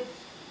 why would,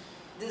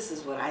 this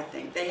is what I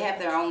think, they have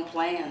their own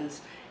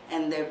plans,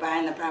 and they're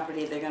buying the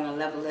property, they're going to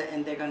level it,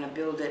 and they're going to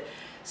build it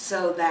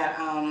so that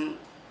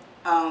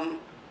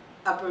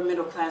upper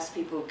middle class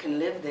people can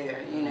live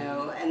there, you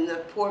know, and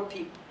the poor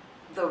people,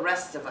 the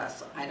rest of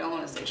us, I don't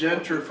want to say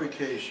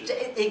gentrification.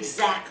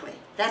 Exactly.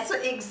 That's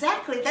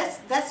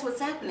what's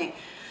happening.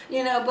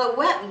 You know, but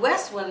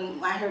West,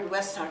 when I heard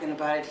West talking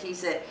about it, he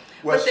said,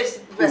 West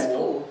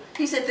Pool.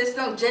 He said there's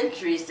no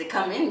gentries to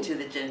come into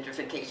the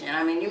gentrification.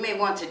 I mean, you may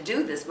want to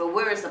do this, but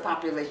where is the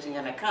population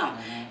going to come?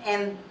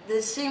 And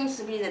this seems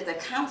to be that the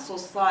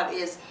council's thought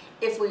is,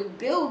 if we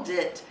build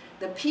it,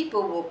 the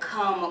people will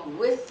come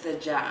with the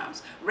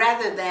jobs,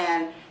 rather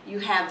than you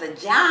have the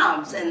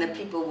jobs and the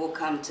people will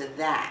come to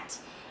that.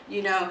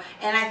 You know,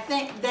 and I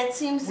think that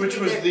seems to be... Which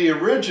was the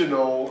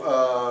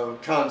original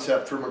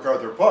concept for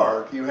MacArthur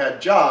Park. You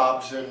had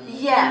jobs and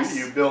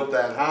you built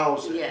that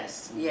housing.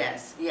 Yes,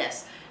 yes,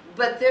 yes.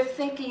 But their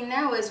thinking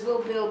now is,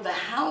 we'll build the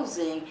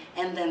housing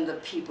and then the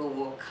people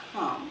will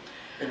come.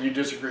 And you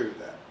disagree with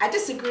that? I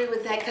disagree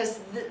with that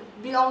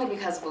only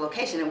because of the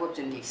location. It worked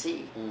in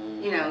D.C.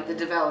 You know, the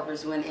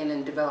developers went in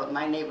and developed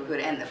my neighborhood,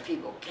 and the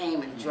people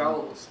came in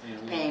droves,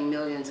 paying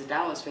millions of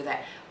dollars for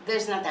that.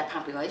 There's not that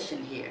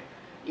population here.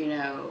 You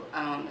know,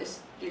 it's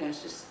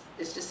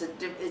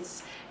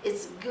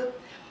good.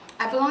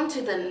 I belong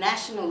to the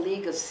National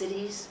League of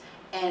Cities,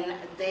 and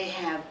they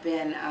have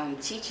been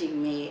teaching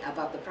me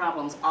about the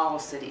problems all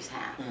cities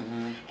have,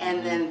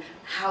 and then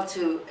how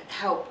to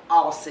help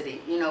all cities,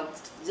 you know,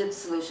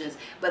 solutions.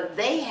 But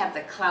they have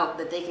the clout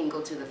that they can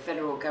go to the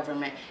federal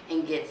government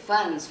and get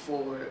funds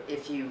for,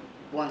 if you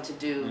want to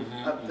do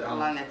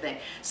along that thing.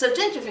 So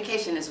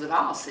gentrification is with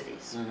all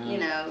cities, you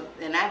know,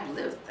 and I've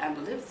lived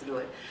through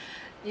it.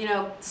 You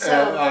know,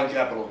 so on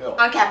Capitol Hill.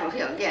 On Capitol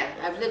Hill, yeah,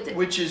 I've lived it.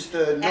 Which is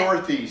the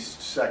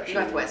northeast section.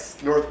 Northwest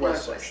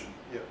section.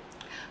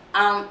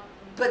 Yeah.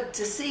 But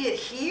to see it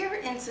here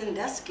in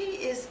Sandusky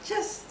is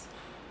just,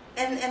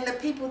 and the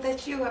people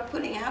that you are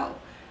putting out,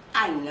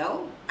 I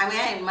know. I mean,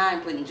 I didn't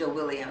mind putting Joe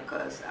Willie out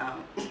because,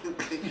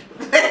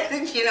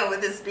 you know,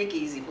 with this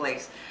speakeasy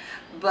place.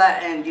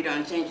 But, and you know,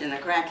 and changing the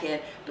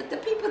crackhead. But the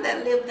people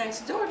that lived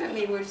next door to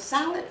me were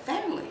solid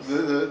families.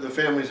 The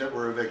families that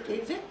were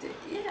evicted. Evicted,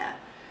 yeah.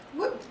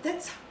 Well,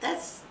 that's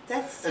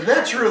and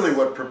that's really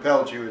what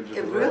propelled you into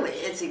the race.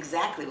 It's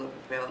exactly what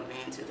propelled me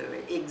into the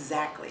race.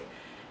 Exactly.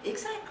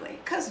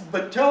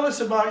 But tell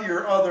us about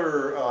your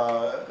other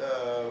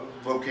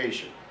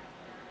vocation,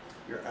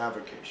 your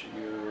avocation,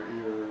 your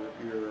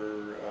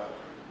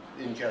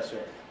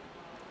incasseria.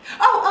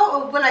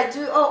 What I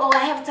do,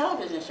 I have a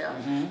television show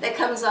that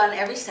comes on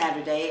every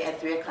Saturday at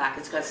 3 o'clock.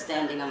 It's called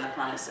Standing on the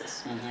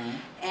Promises.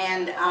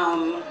 And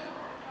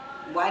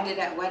why did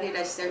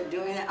I start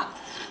doing that?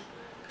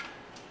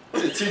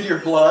 It's in your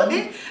blood?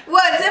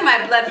 Well, it's in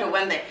my blood for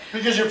one thing.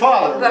 Because your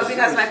father was...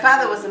 Because my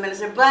father was a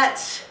minister.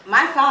 But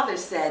my father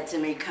said to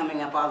me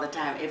coming up all the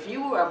time, if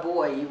you were a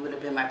boy, you would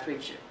have been my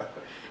preacher.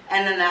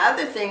 And then the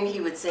other thing he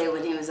would say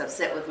when he was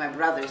upset with my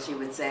brothers, he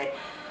would say,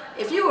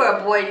 if you were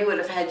a boy, you would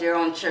have had your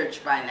own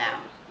church by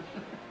now.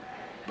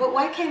 But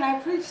why can't I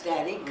preach,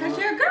 Daddy? Because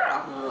you're a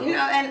girl, you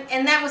know,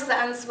 and that was the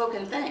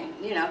unspoken thing,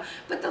 you know.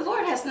 But the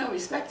Lord has no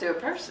respecter of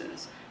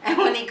persons. And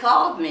when he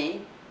called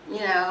me, you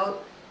know,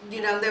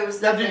 there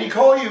was nothing. Now, did he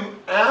call you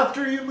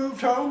after you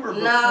moved home or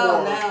before?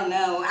 No.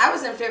 I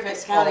was in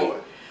Fairfax County,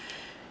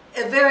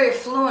 a very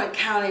affluent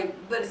county,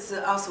 but it's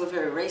also a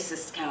very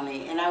racist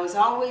county. And I was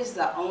always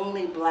the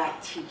only black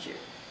teacher.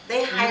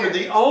 They hired. You were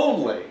the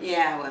only.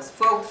 Yeah, I was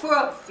for a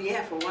while,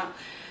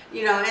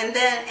 you know. And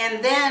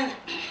then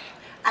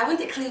I went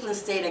to Cleveland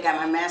State. I got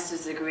my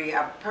master's degree.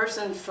 A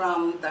person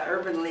from the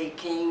Urban League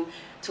came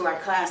to our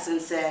class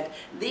and said,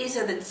 these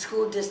are the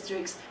school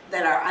districts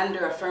that are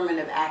under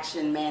affirmative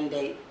action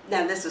mandate.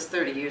 Now, this was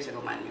 30 years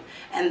ago, mind you,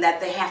 and that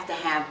they have to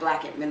have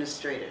black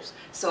administrators.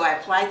 So I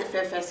applied to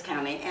Fairfax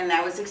County, and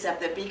I was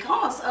accepted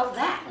because of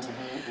that.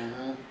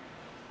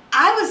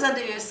 I was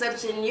under the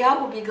assumption, y'all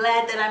will be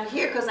glad that I'm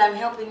here because I'm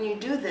helping you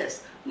do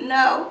this.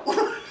 No.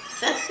 No.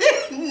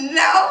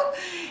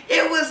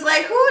 It was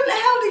like, who in the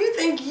hell do you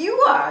think you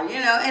are? You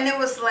know, and it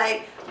was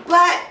like,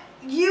 but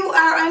you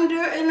are under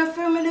an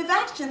affirmative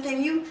action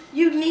thing. You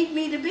need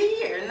me to be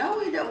here. No,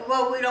 we don't.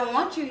 Well, we don't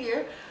want you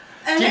here.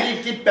 And did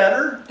it get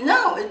better?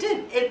 No, it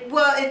didn't. It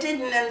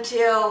didn't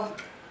until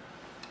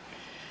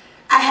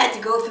I had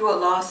to go through a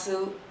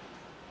lawsuit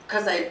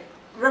because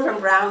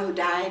Reverend Brown, who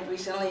died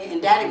recently,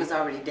 and Daddy was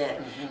already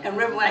dead. And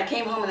when I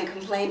came home and I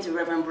complained to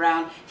Reverend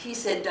Brown, he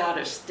said,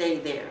 daughter, stay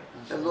there.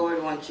 The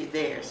Lord wants you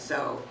there.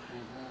 So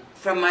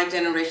from my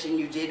generation,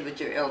 you did what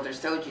your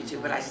elders told you to,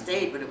 but I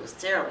stayed, but it was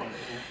terrible.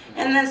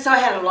 And then so I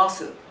had a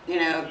lawsuit. You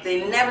know,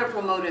 they never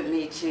promoted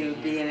me to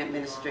be an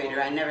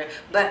administrator.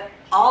 But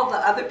all the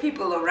other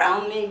people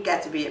around me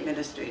got to be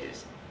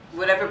administrators.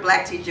 Whatever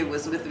black teacher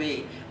was with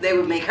me, they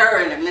would make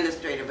her an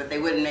administrator, but they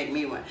wouldn't make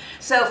me one.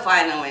 So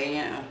finally,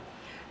 you know.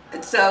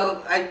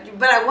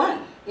 But I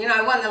won. You know,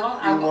 I won the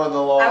lawsuit.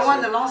 I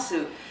won the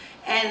lawsuit.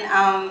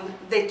 And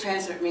they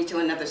transferred me to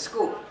another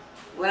school.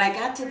 When I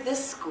got to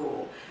this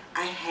school,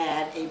 I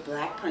had a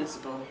black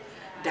principal,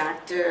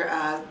 Dr.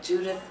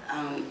 Judith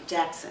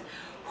Jackson,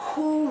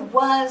 who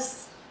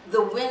was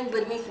the wind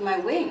beneath my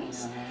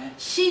wings.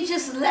 She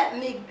just let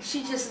me,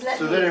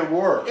 So then it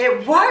worked.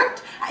 It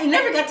worked. I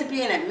never got to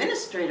be an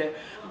administrator,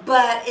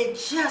 but it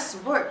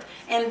just worked.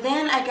 And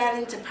then I got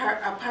into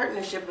a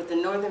partnership with the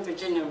Northern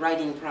Virginia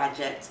Writing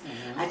Project.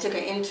 I took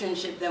an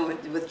internship then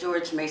with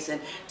George Mason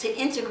to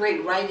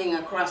integrate writing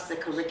across the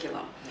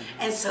curriculum.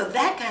 And so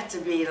that got to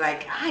be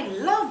like, I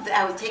loved that.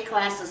 I would take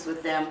classes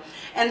with them.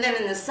 And then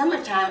in the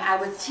summertime, I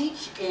would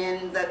teach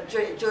in the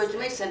George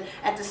Mason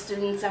at the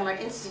Student Summer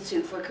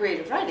Institute for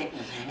Creative Writing.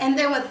 And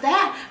then with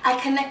that, I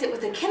connected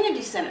with the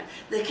Kennedy Center.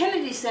 The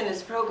Kennedy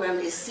Center's program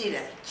is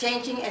CETA,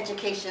 Changing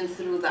Education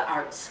Through the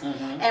Arts.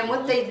 And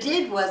what they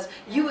did was,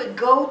 you would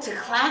go to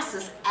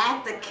classes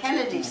at the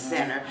Kennedy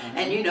Center,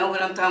 and you know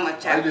what I'm talking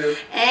about, Chuck. I do.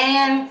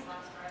 And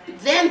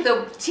then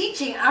the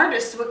teaching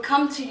artists would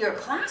come to your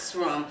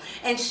classroom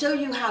and show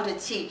you how to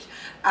teach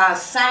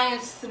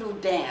science through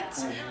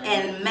dance,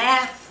 and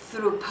math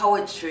through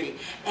poetry,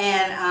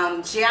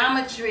 and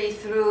geometry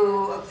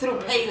through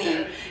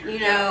painting, you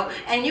know,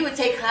 and you would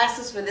take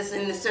classes for this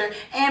in the cert.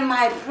 And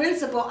my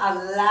principal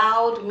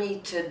allowed me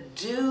to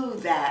do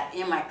that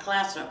in my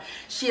classroom.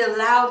 She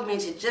allowed me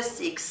to just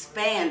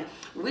expand.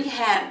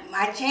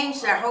 I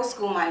changed our whole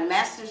school. My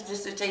master's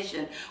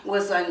dissertation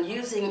was on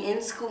using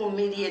in-school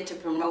media to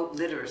promote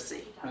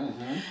literacy.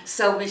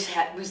 So we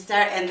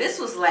started, and this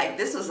was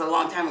a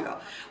long time ago.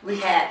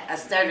 I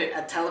started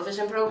a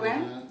television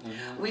program.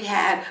 We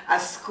had a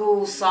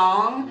school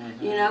song,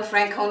 you know,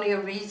 Franconia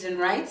Reads and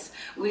Writes.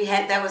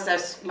 That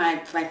was my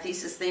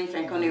thesis theme,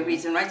 Franconia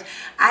Reads and Writes.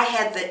 I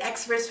had the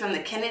experts from the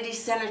Kennedy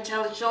Center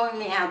showing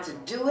me how to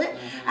do it.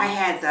 I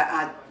had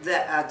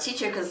the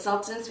teacher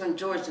consultants from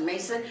George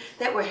Mason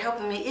that were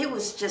helping me. It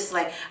was just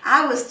like,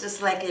 I was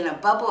just like in a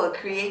bubble of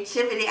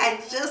creativity. I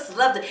just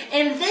loved it.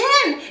 And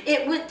then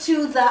it went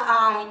to the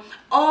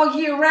all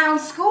year round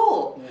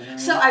school.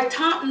 So I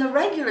taught in the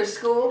regular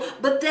school,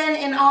 but then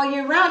in all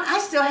year round, I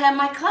still had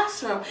my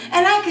classroom.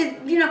 And I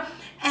could, you know,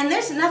 and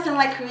there's nothing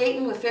like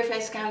creating with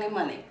Fairfax County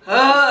money.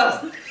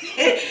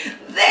 There's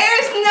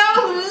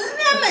no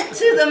limit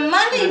to the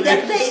money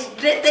that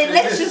they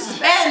let you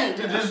spend.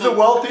 It is the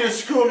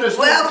wealthiest school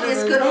district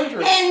in the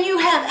country. And you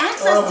have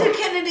access to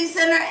Kennedy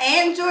Center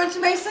and George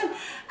Mason.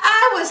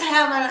 I was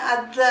having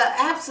the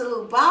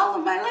absolute ball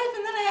of my life,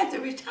 and then I had to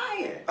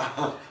retire.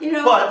 You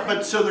know.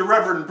 But so the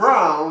Reverend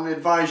Brown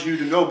advised you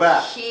to go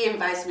back. He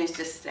advised me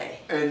to stay.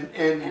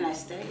 And I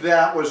stayed.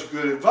 That was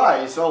good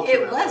advice,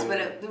 ultimately. It was, but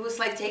it was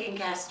like taking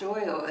castor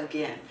oil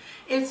again.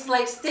 It's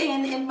like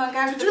staying in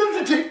Montgomery. Did you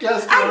have to take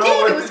castor oil? I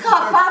did. It was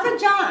called Father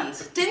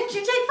John's. Didn't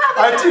you take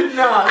Father John's? I did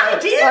not. I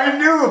did. I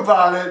knew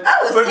about it. Oh,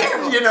 it was but,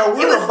 terrible. You know,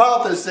 we're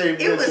about the same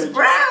It was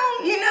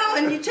brown, you know,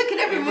 and you took it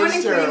every morning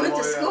before you went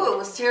to school. Yeah. It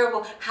was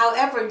terrible.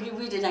 However,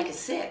 we did not get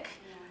sick.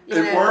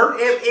 It worked?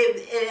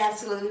 It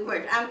absolutely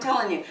worked. I'm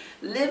telling you,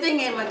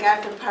 living in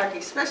MacArthur Park,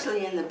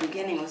 especially in the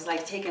beginning, was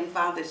like taking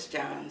Father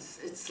John's.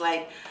 It's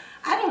like,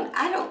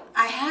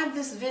 I have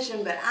this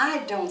vision, but I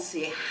don't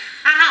see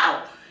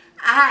how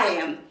I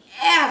am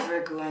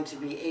ever going to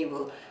be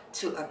able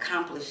to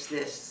accomplish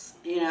this,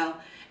 you know.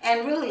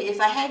 And really, if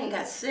I hadn't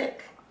got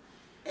sick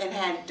and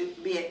had to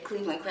be at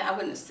Cleveland, I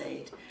wouldn't have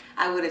stayed.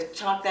 I would have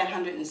chalked that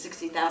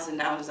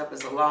 $160,000 up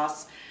as a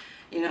loss,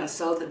 you know,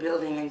 sold the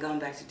building and gone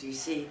back to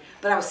D.C.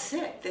 But I was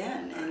sick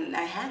then, and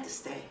I had to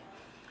stay.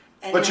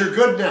 And but you're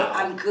good now.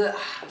 I'm good.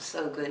 Oh, I'm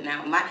so good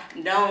now. My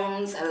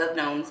Nones, I love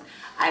Nones.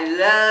 I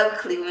love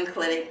Cleveland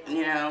Clinic,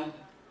 you know.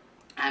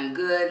 I'm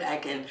good. I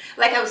can,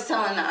 like I was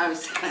telling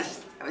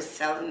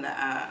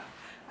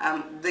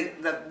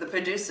the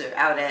producer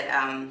out at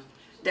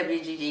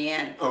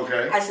WGGN.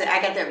 Okay. I said, I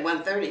got there at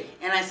 1:30,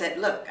 and I said,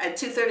 look, at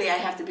 2:30 I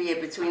have to be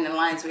in between the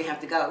lines. We have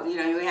to go. You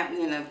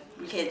know,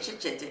 we can't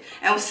chit-chat.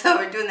 And so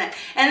we're doing that.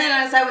 And then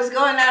as I was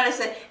going out, I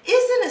said,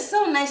 isn't it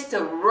so nice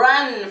to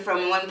run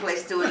from one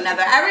place to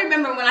another? I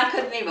remember when I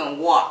couldn't even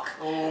walk.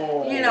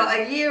 Oh. You know,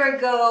 a year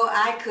ago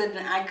I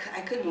couldn't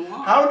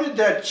walk. How did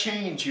that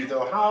change you,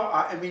 though?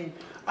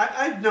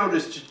 I've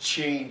noticed a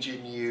change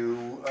in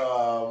you.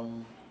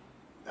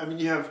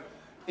 You have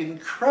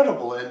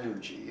incredible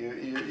energy.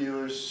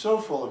 You're so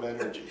full of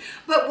energy.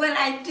 But when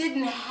I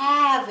didn't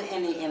have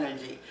any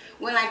energy,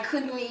 when I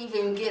couldn't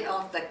even get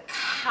off the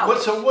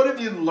couch. So what have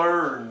you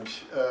learned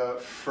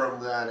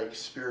from that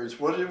experience?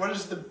 What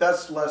is the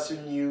best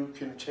lesson you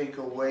can take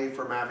away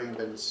from having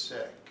been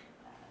sick?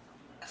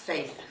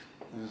 Faith.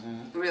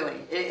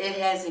 Really. It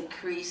has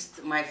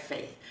increased my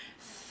faith.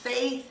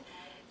 Faith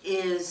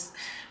is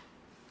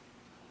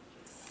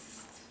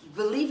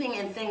believing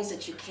in things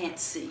that you can't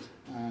see.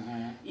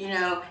 You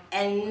know,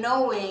 and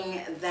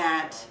knowing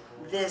that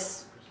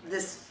this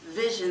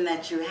vision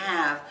that you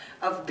have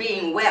of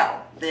being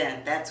well,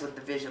 then that's what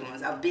the vision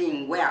was, of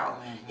being well,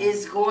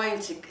 is going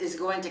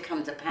to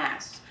come to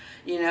pass.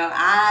 You know,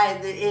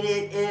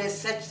 it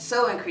is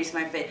so increased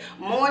my faith,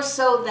 more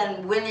so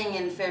than winning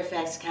in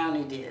Fairfax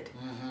County did.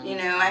 You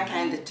know, I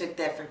kind of took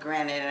that for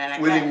granted,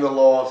 and winning the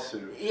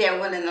lawsuit. Yeah,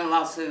 winning the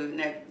lawsuit.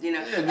 You know,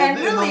 and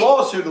really, the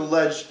lawsuit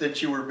alleged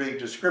that you were being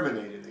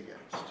discriminated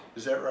against.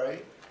 Is that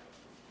right?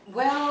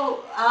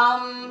 Well,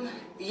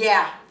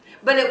 yeah,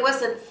 but it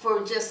wasn't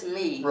for just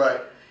me.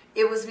 Right.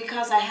 It was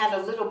because I had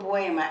a little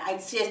boy in I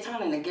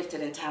taught in a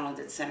gifted and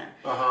talented center.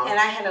 And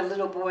I had a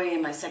little boy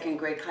in my second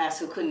grade class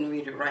who couldn't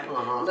read or write,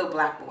 a little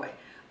black boy.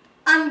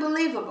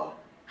 Unbelievable.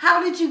 How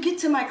did you get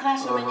to my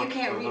classroom and you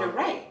can't read or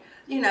write?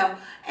 You know,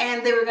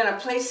 and they were going to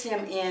place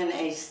him in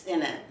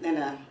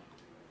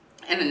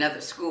another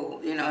school,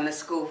 you know, in a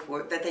school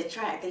that they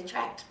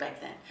tracked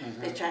back then.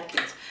 They tracked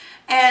kids.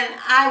 And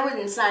I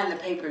wouldn't sign the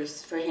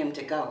papers for him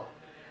to go,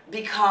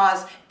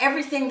 because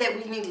everything that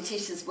we need to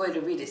teach this boy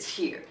to read is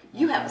here.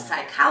 You have a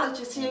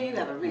psychologist here, you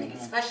have a reading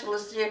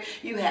specialist here,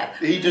 you have...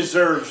 He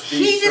deserves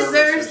these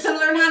services. To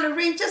learn how to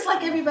read just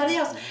like everybody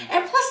else.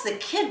 And plus the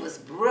kid was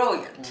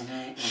brilliant.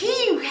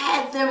 He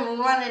had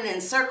them running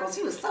in circles.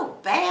 He was so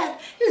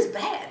bad. He was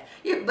bad.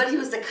 But he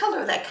was the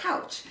color of that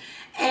couch.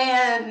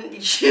 And,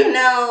 you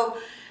know...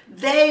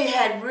 They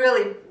had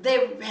really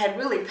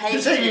paid. You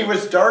say he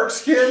was dark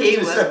skinned? He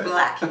was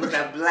black. He was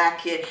a black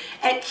kid.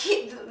 And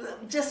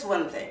just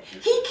one thing.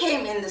 He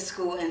came into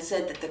school and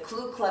said that the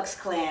Ku Klux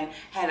Klan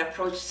had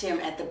approached him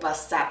at the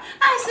bus stop.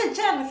 I said,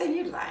 Jonathan,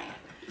 you're lying.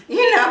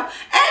 You know,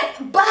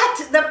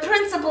 but the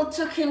principal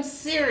took him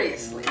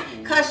seriously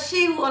because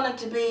she wanted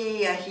to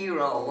be a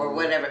hero or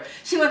whatever.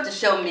 She wanted to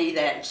show me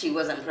that she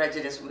wasn't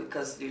prejudiced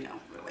because, you know,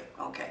 really,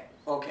 okay,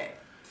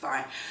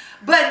 fine.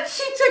 But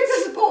she took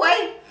this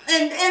boy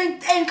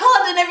and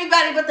called in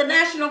everybody but the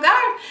National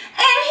Guard,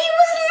 and he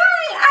was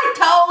lying. I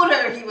told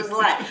her he was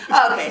lying.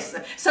 Okay,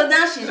 so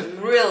now she's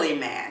really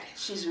mad.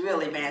 She's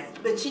really mad.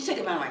 But she took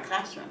him out of my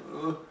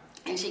classroom,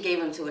 and she gave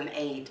him to an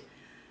aide.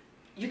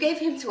 You gave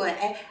him to an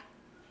aide.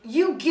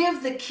 You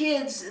give the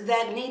kids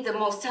that need the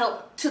most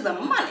help to the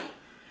money.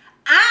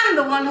 I'm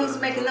the one who's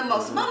making the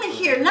most money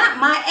here, not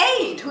my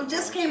aide who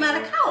just came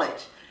out of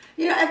college.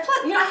 You know, and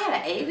plus, you know, I had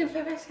an aide in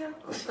Fairfax County,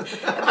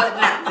 but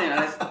not, you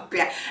know,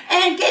 yeah.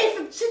 And gave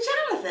it to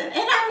Jonathan,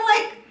 and I'm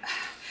like,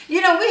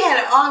 you know, we had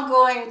an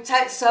ongoing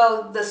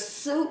so the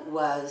suit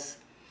was,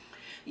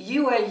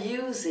 you are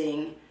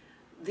using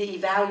the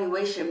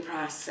evaluation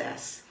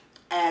process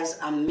as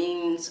a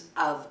means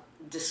of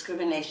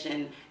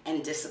discrimination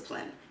and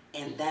discipline.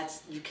 And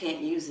you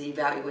can't use the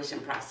evaluation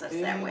process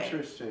that way.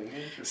 Interesting.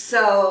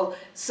 So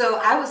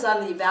I was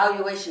on the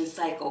evaluation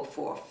cycle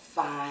for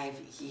 5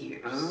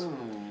 years. Oh.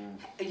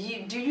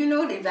 Do you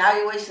know what the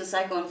evaluation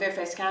cycle in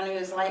Fairfax County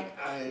is like?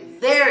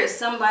 There is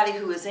somebody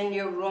who is in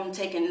your room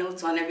taking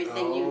notes on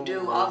everything you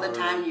do all the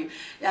time. You're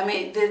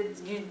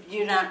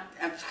not,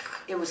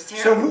 it was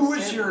terrible. So who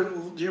was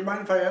do you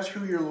mind if I ask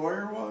who your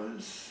lawyer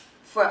was?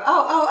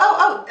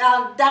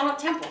 Donald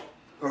Temple.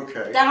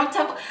 Okay. Donald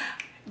Temple.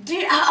 Do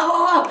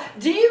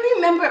you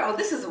remember? Oh,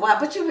 this is wild,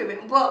 but you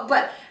remember? Well,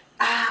 but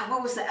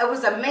what was that? It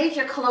was a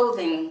major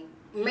clothing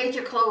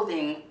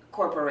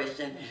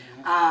corporation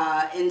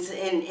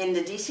in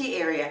the D.C.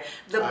 area.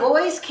 The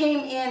boys came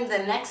in the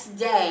next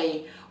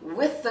day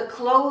with the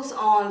clothes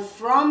on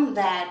from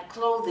that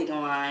clothing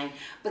line,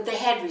 but they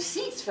had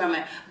receipts from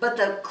it. But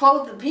the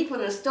people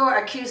in the store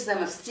accused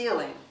them of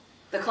stealing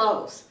the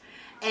clothes,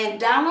 and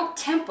Donald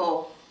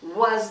Temple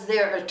was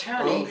their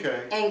attorney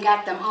and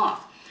got them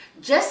off.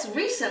 Just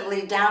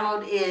recently,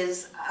 Donald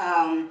is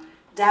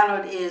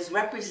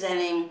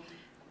representing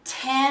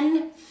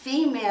 10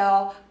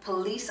 female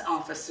police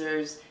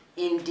officers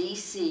in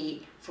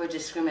D.C. for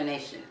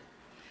discrimination.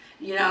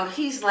 You know,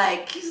 he's one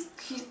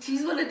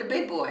of the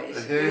big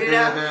boys. You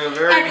know,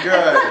 very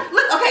good.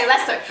 Look, okay,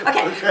 let's start.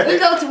 Okay, we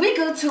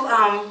go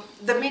to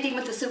the meeting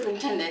with the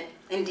superintendent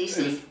in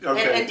D.C.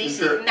 in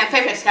D.C.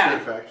 Fairfax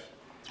County. Fairfax.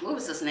 What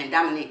was his name?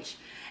 Dominique.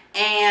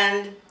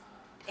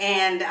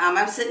 And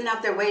I'm sitting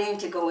out there waiting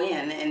to go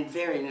in and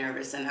very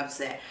nervous and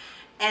upset.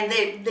 And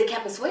they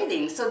kept us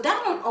waiting. So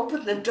Donald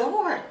opened the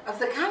door of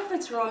the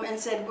conference room and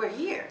said, "We're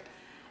here."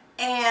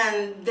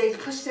 And they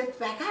pushed it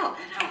back out.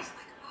 And I was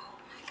like, oh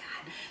my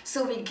God.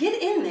 So we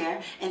get in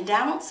there, and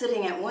Donald's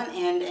sitting at one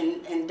end,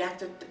 and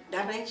Dr.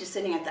 Dominique is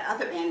sitting at the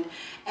other end.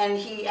 And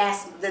he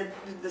asked,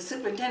 the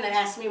superintendent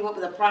asked me what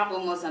the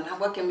problem was and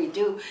what can we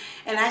do.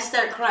 And I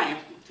start crying,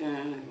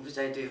 which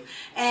I do.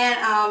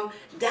 And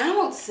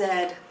Donald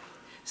said,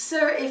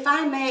 "Sir, if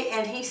I may,"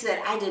 and he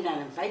said, "I did not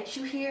invite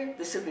you here."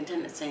 The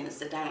superintendent saying this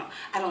to Donald,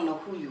 "I don't know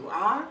who you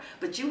are,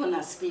 but you will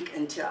not speak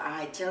until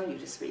I tell you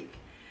to speak."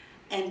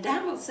 And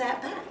Donald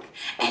sat back.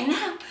 And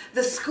now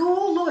the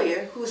school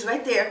lawyer, who's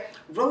right there,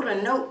 wrote a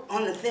note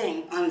on the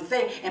thing,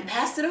 and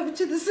passed it over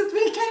to the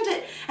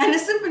superintendent. And the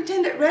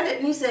superintendent read it,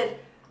 and he said,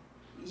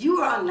 "You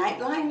were on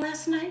Nightline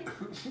last night?"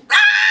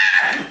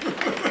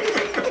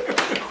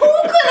 Who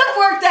could have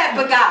worked that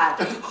but God?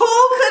 Who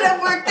could have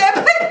worked that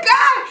but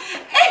God?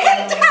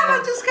 And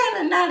Donald just kind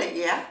of nodded,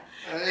 yeah.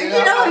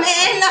 You know,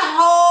 and the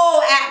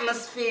whole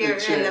atmosphere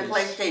in the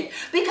place changed.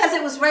 Because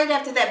it was right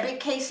after that big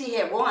case he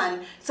had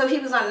won, so he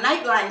was on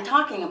Nightline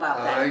talking about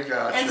that. I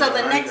got And you, so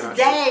the next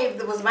day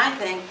was my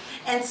thing,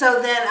 and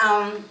so then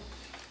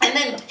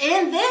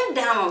and then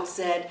Donald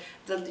said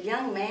the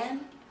young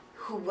man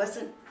who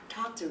wasn't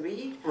taught to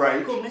read,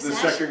 right? Who Miss The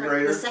Ashburn, second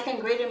grader. the second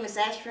grader Miss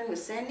Ashburn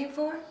was sending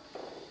for,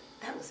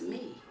 that was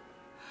me.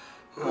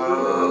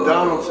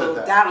 Donald said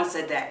that. Donald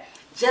said that.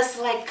 Just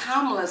like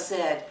Kamala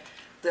said,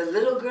 the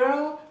little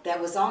girl that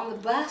was on the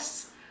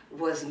bus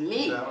was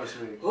me. That was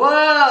me.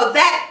 Whoa,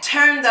 that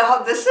turned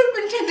the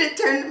superintendent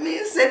turned to me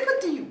and said,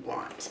 "What do you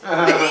want?"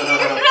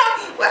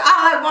 Well,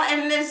 all I want,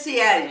 and then see,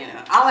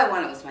 all I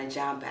wanted was my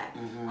job back.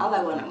 All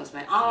I wanted was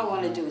all I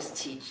want to do is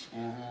teach.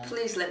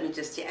 Please let me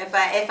just teach. If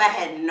I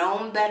had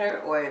known better,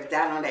 or if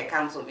Donald had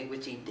counseled me,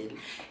 which he didn't,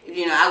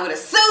 I would have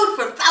sued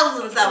for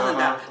thousands of dollars,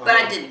 but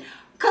I didn't.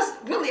 Because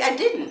really, I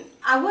didn't.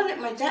 I wanted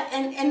my job,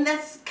 and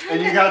that's kind of...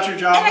 And you got your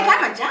job back? back? And I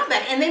got my job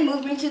back, and they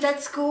moved me to that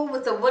school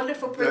with a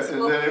wonderful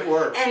principal. And then it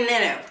worked. And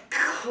then it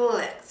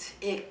clicked.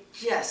 It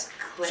just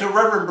clicked. So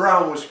Reverend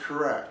Brown was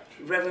correct.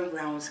 Reverend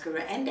Brown was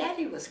correct, and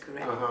Daddy was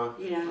correct.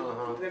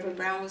 Reverend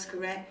Brown was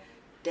correct,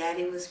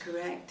 Daddy was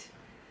correct.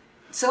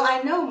 So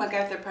I know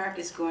MacArthur Park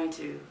is going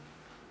to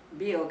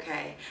be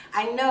okay.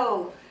 I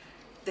know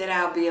that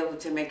I'll be able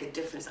to make a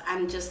difference.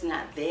 I'm just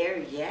not there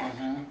yet,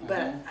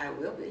 but I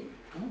will be.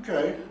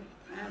 Okay.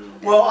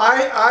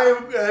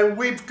 Well,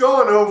 we've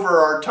gone over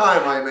our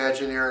time, I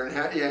imagine, Aaron.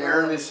 Yeah,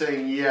 Aaron is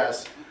saying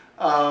yes.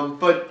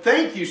 But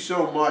thank you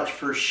so much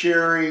for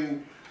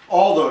sharing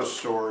all those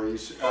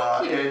stories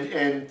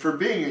and for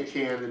being a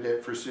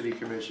candidate for City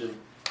Commission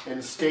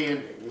and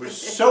standing. We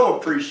so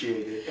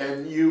appreciate it.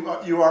 And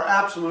you are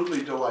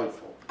absolutely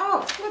delightful.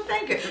 Oh, well,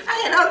 thank you. I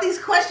had all these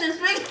questions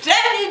written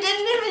down you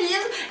didn't even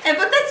use,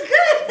 but that's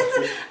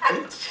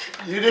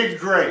good. You did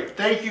great.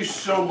 Thank you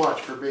so much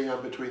for being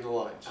on Between the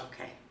Lines.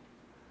 Okay.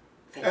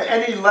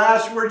 Any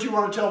last words you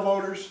want to tell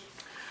voters?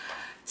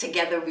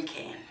 Together we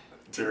can.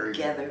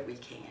 Together we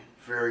can.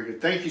 Very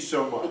good. Thank you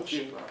so much.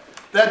 You're welcome.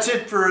 That's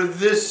it for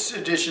this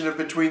edition of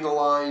Between the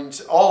Lines.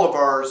 All of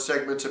our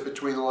segments of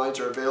Between the Lines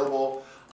are available